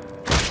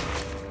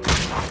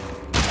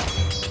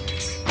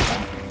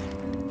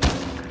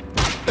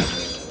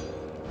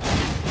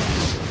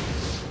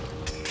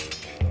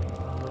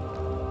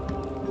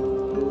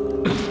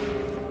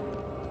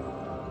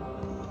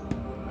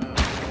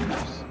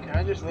 Can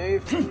I just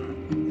leave?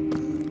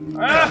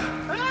 Ah!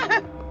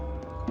 Ah!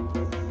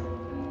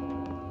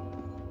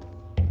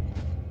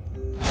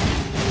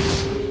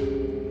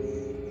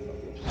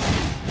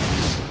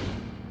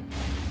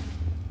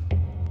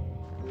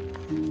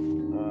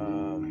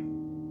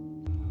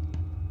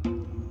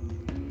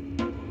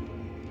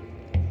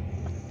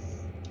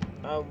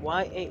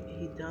 Why ain't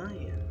he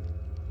dying?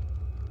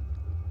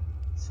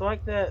 It's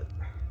like that.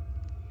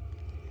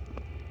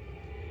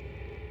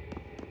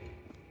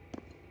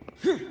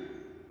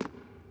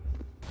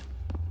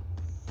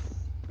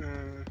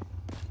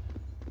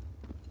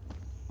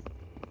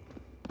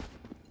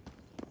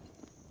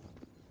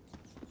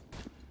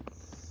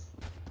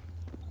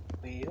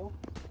 Well,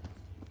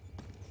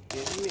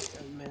 give me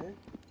a minute.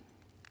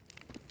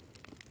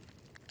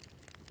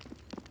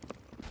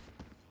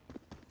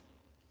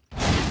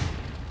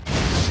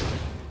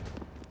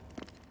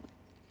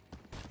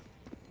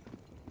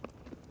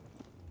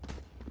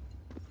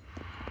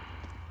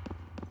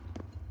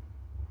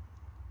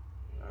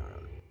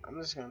 I'm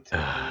just gonna take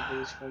one of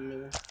these for a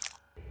minute.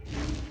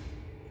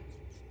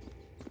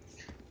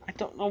 I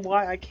don't know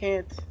why I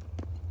can't.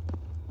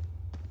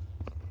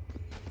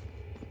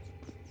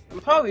 I'm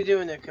probably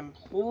doing it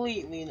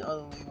completely and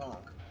utterly wrong.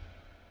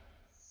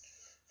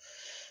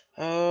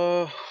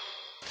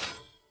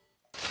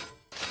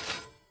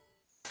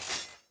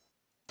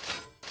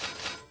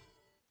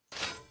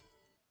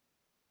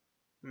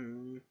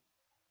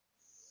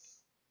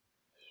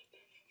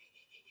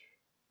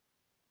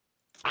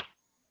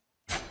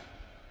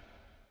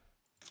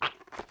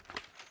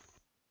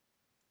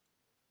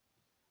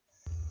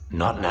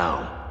 Not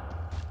now.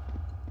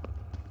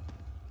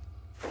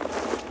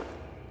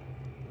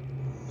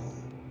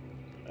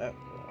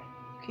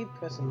 Keep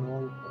pressing the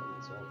wrong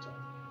buttons all the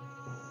time.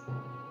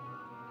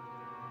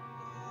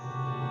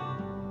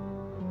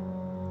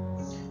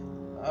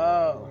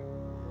 Oh.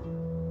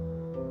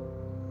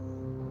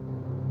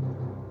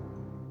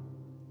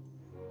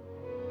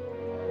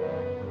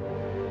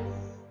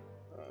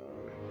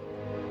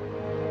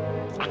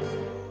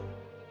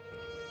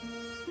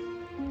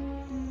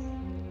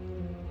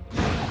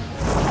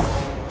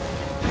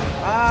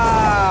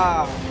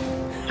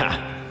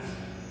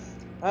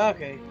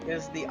 Okay,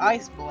 there's the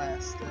ice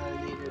blast that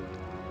I needed.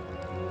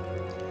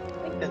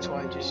 I think that's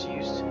what I just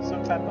used.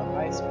 Some type of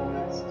ice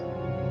blast.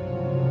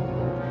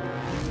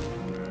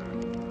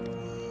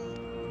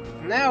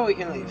 Now we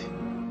can leave.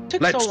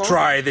 Let's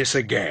try this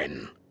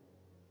again.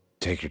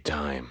 Take your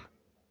time.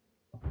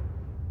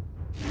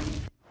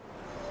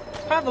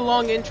 It's kind of a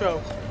long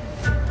intro.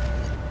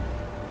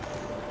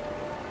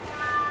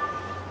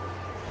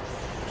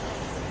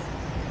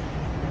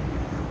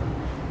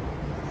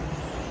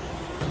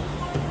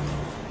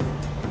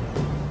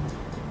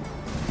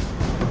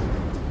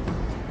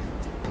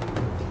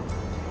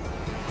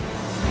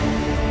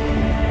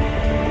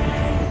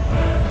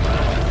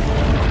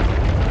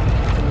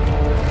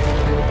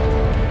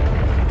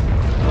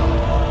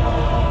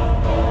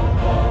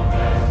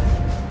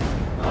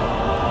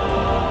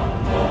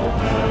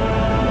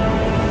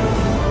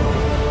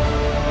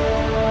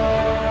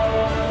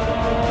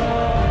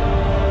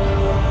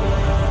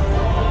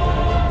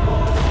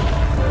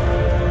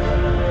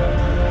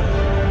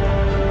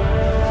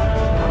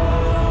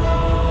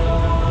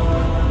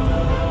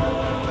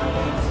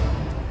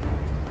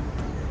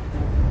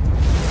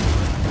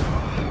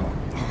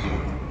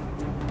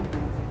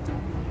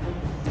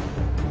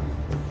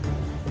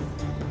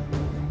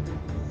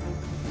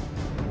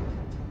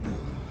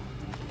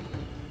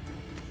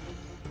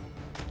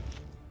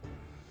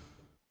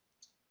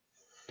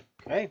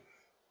 Okay.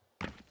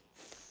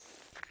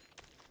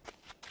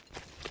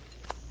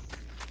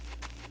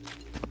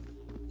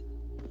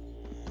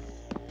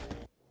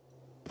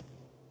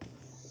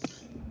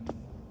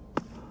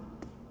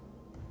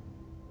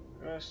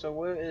 So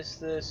where is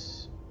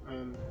this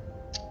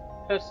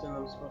person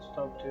I'm supposed to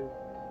talk to?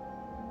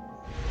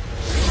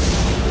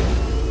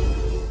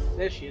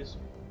 There she is.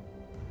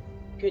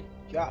 Good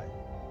job.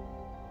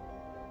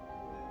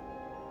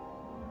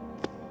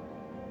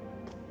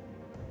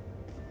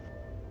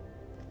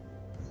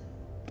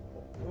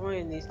 Why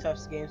in these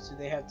types of games do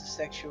they have to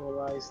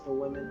sexualize the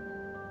women?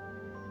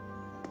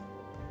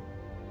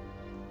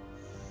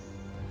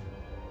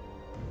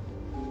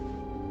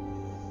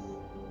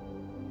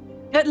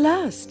 At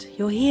last,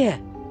 you're here.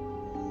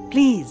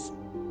 Please,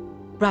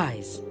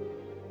 rise.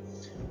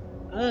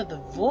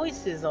 The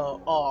voices are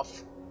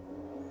off.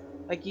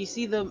 Like you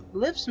see the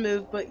lips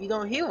move, but you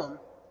don't hear them.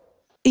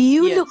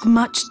 You look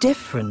much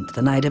different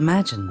than I'd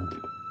imagined.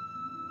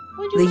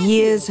 The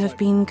years have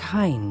been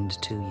kind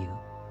to you.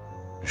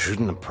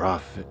 Shouldn't the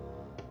prophet...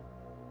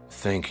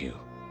 Thank you.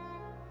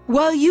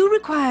 While you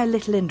require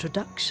little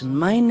introduction,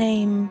 my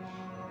name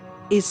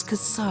is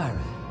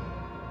Kasara.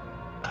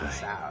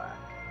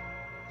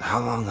 How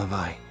long have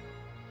I...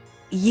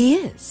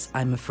 Years,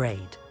 I'm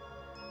afraid.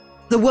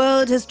 The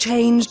world has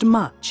changed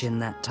much in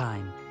that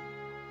time.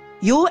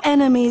 Your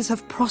enemies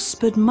have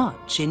prospered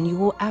much in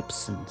your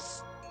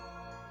absence.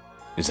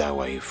 Is that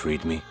why you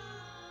freed me?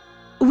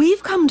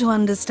 We've come to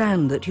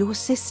understand that your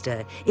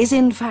sister is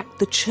in fact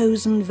the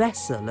chosen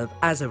vessel of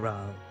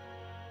Azaral,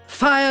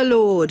 Fire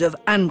Lord of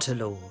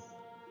Antalor.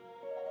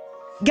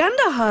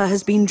 Gandahar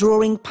has been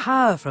drawing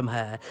power from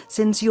her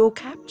since your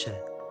capture.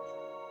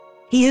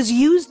 He has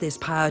used this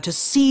power to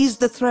seize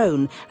the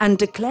throne and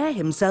declare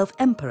himself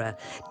emperor,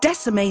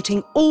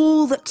 decimating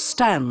all that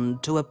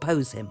stand to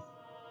oppose him.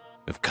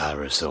 If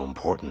Kyra is so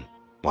important,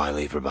 why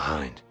leave her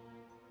behind?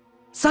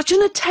 Such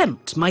an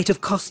attempt might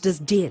have cost us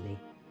dearly.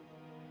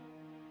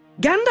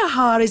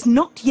 Gandahar is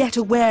not yet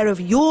aware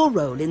of your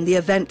role in the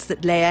events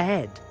that lay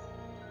ahead,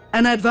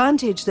 an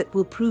advantage that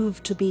will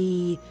prove to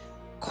be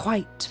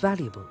quite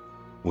valuable.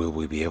 Will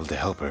we be able to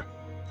help her?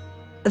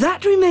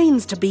 That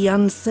remains to be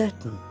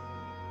uncertain.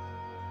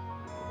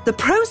 The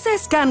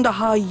process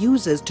Gandahar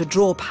uses to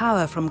draw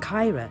power from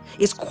Kyra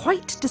is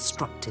quite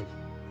destructive.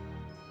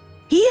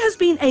 He has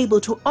been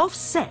able to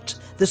offset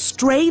the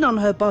strain on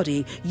her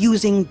body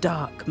using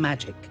dark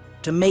magic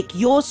to make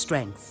your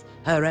strength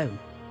her own.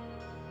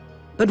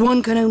 But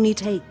one can only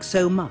take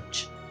so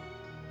much.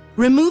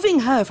 Removing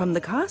her from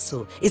the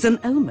castle is an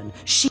omen.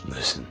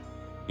 Listen,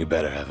 you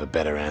better have a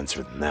better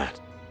answer than that.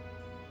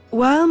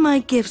 While my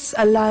gifts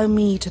allow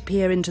me to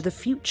peer into the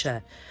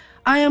future,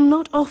 I am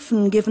not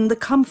often given the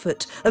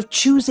comfort of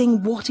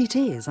choosing what it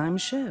is I'm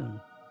shown.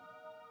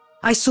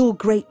 I saw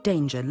great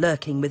danger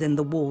lurking within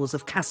the walls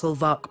of Castle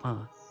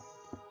Varkmar.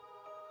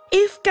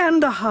 If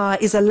Gandahar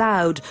is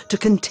allowed to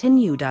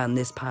continue down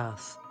this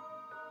path,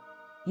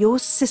 your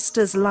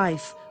sister's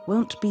life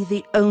won't be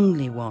the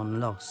only one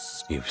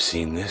lost. You've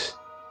seen this?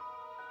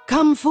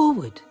 Come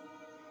forward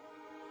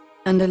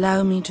and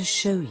allow me to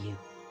show you.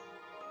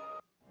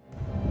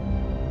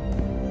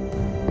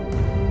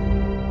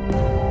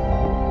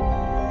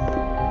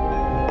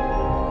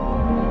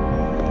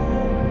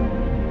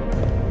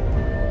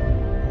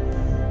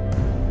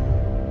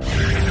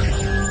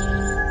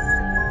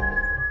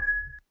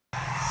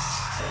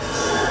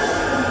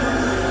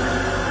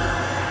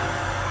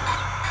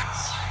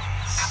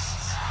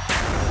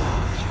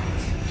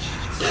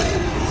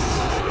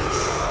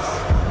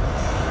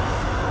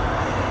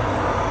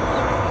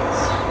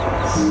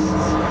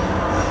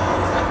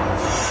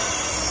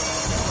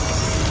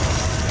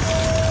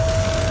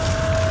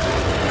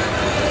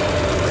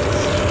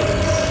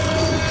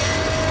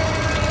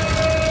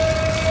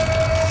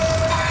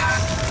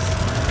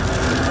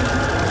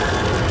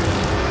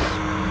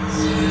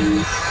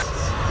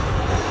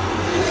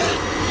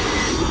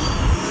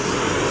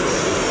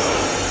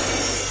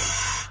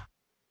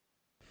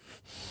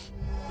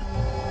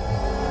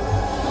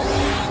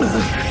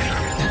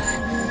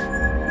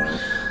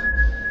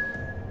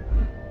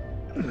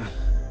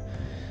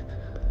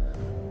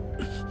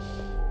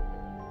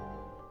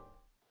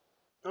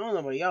 don't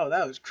know, but yo,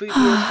 that was creepy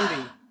as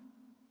can be.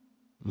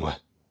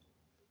 What?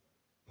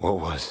 What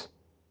was?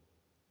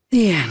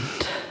 The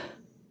end.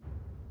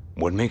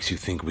 What makes you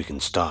think we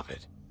can stop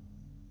it?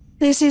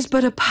 This is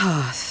but a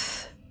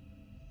path,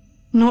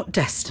 not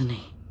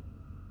destiny.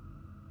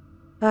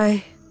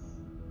 I'm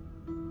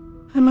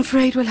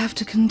afraid we'll have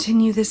to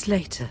continue this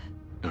later.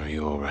 Are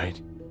you all right?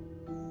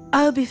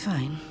 I'll be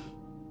fine.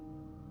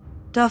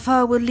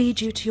 Darfar will lead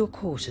you to your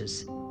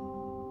quarters.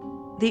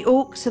 The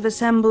orcs have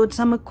assembled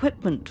some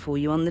equipment for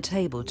you on the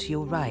table to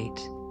your right.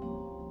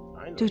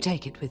 Do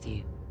take it with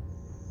you.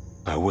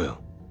 I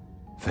will.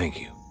 Thank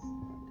you.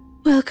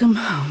 Welcome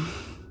home.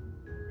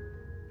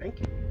 Thank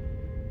you.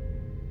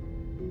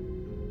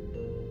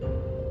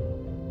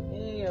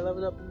 Hey, I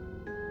leveled up.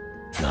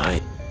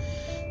 Nice.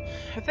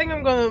 I think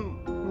I'm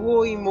gonna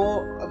worry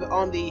more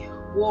on the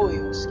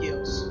warrior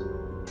skills.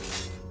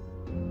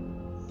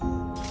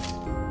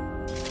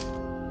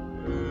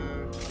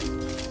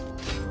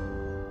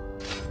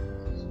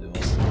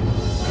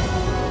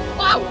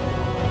 Wow!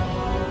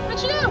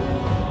 How'd you know?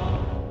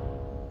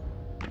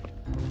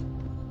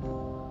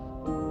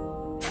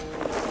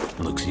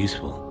 Looks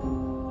useful.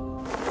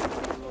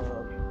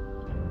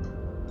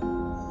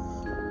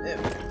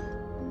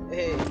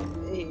 Hey,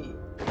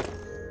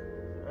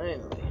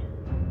 finally.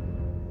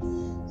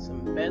 Some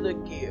better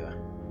gear.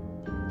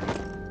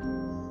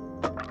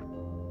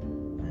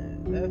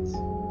 That's...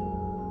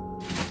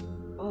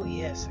 Oh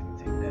yes, I can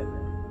take that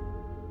now.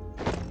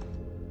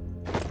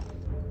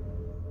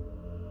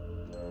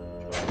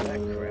 Drop that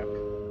crap.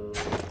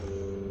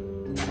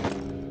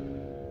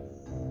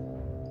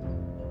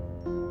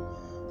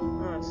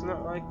 Oh, it's not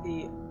like the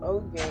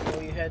old game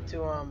where you had to,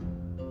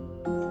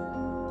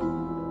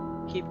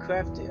 keep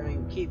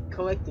crafting, keep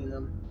collecting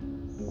them.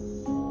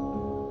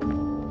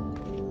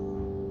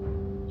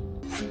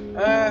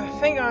 I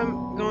think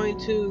I'm going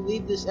to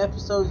leave this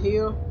episode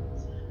here.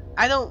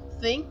 I don't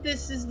think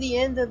this is the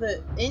end of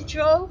the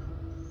intro.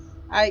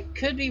 I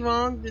could be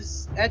wrong.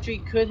 This actually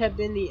could have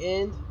been the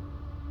end.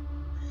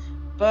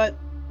 But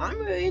I'm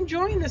really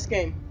enjoying this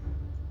game.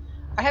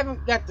 I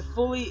haven't got to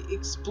fully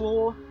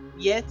explore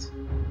yet.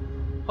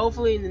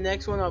 Hopefully in the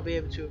next one I'll be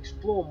able to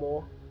explore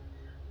more.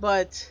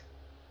 But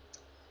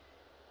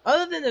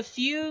other than a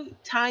few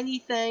tiny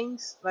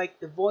things like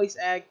the voice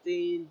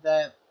acting,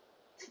 the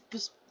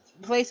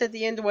place at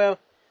the end where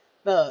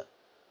the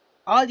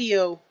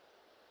audio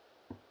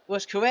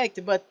was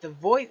correct, but the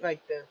voice,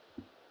 like the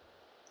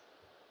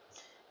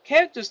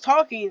characters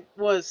talking,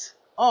 was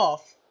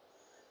off.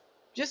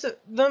 Just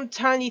them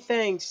tiny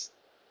things,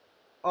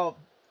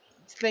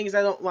 things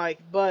I don't like.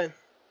 But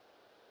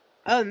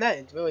other than that,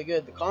 it's really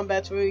good. The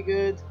combat's really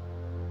good.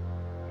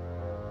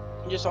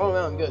 Just all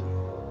around good.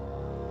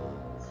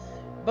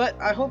 But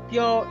I hope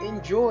y'all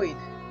enjoyed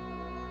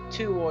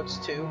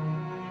Towards 2.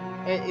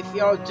 And if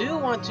y'all do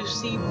want to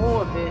see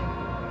more of it,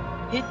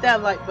 hit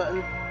that like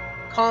button,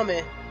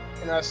 comment,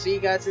 and I'll see you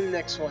guys in the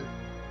next one.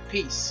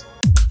 Peace.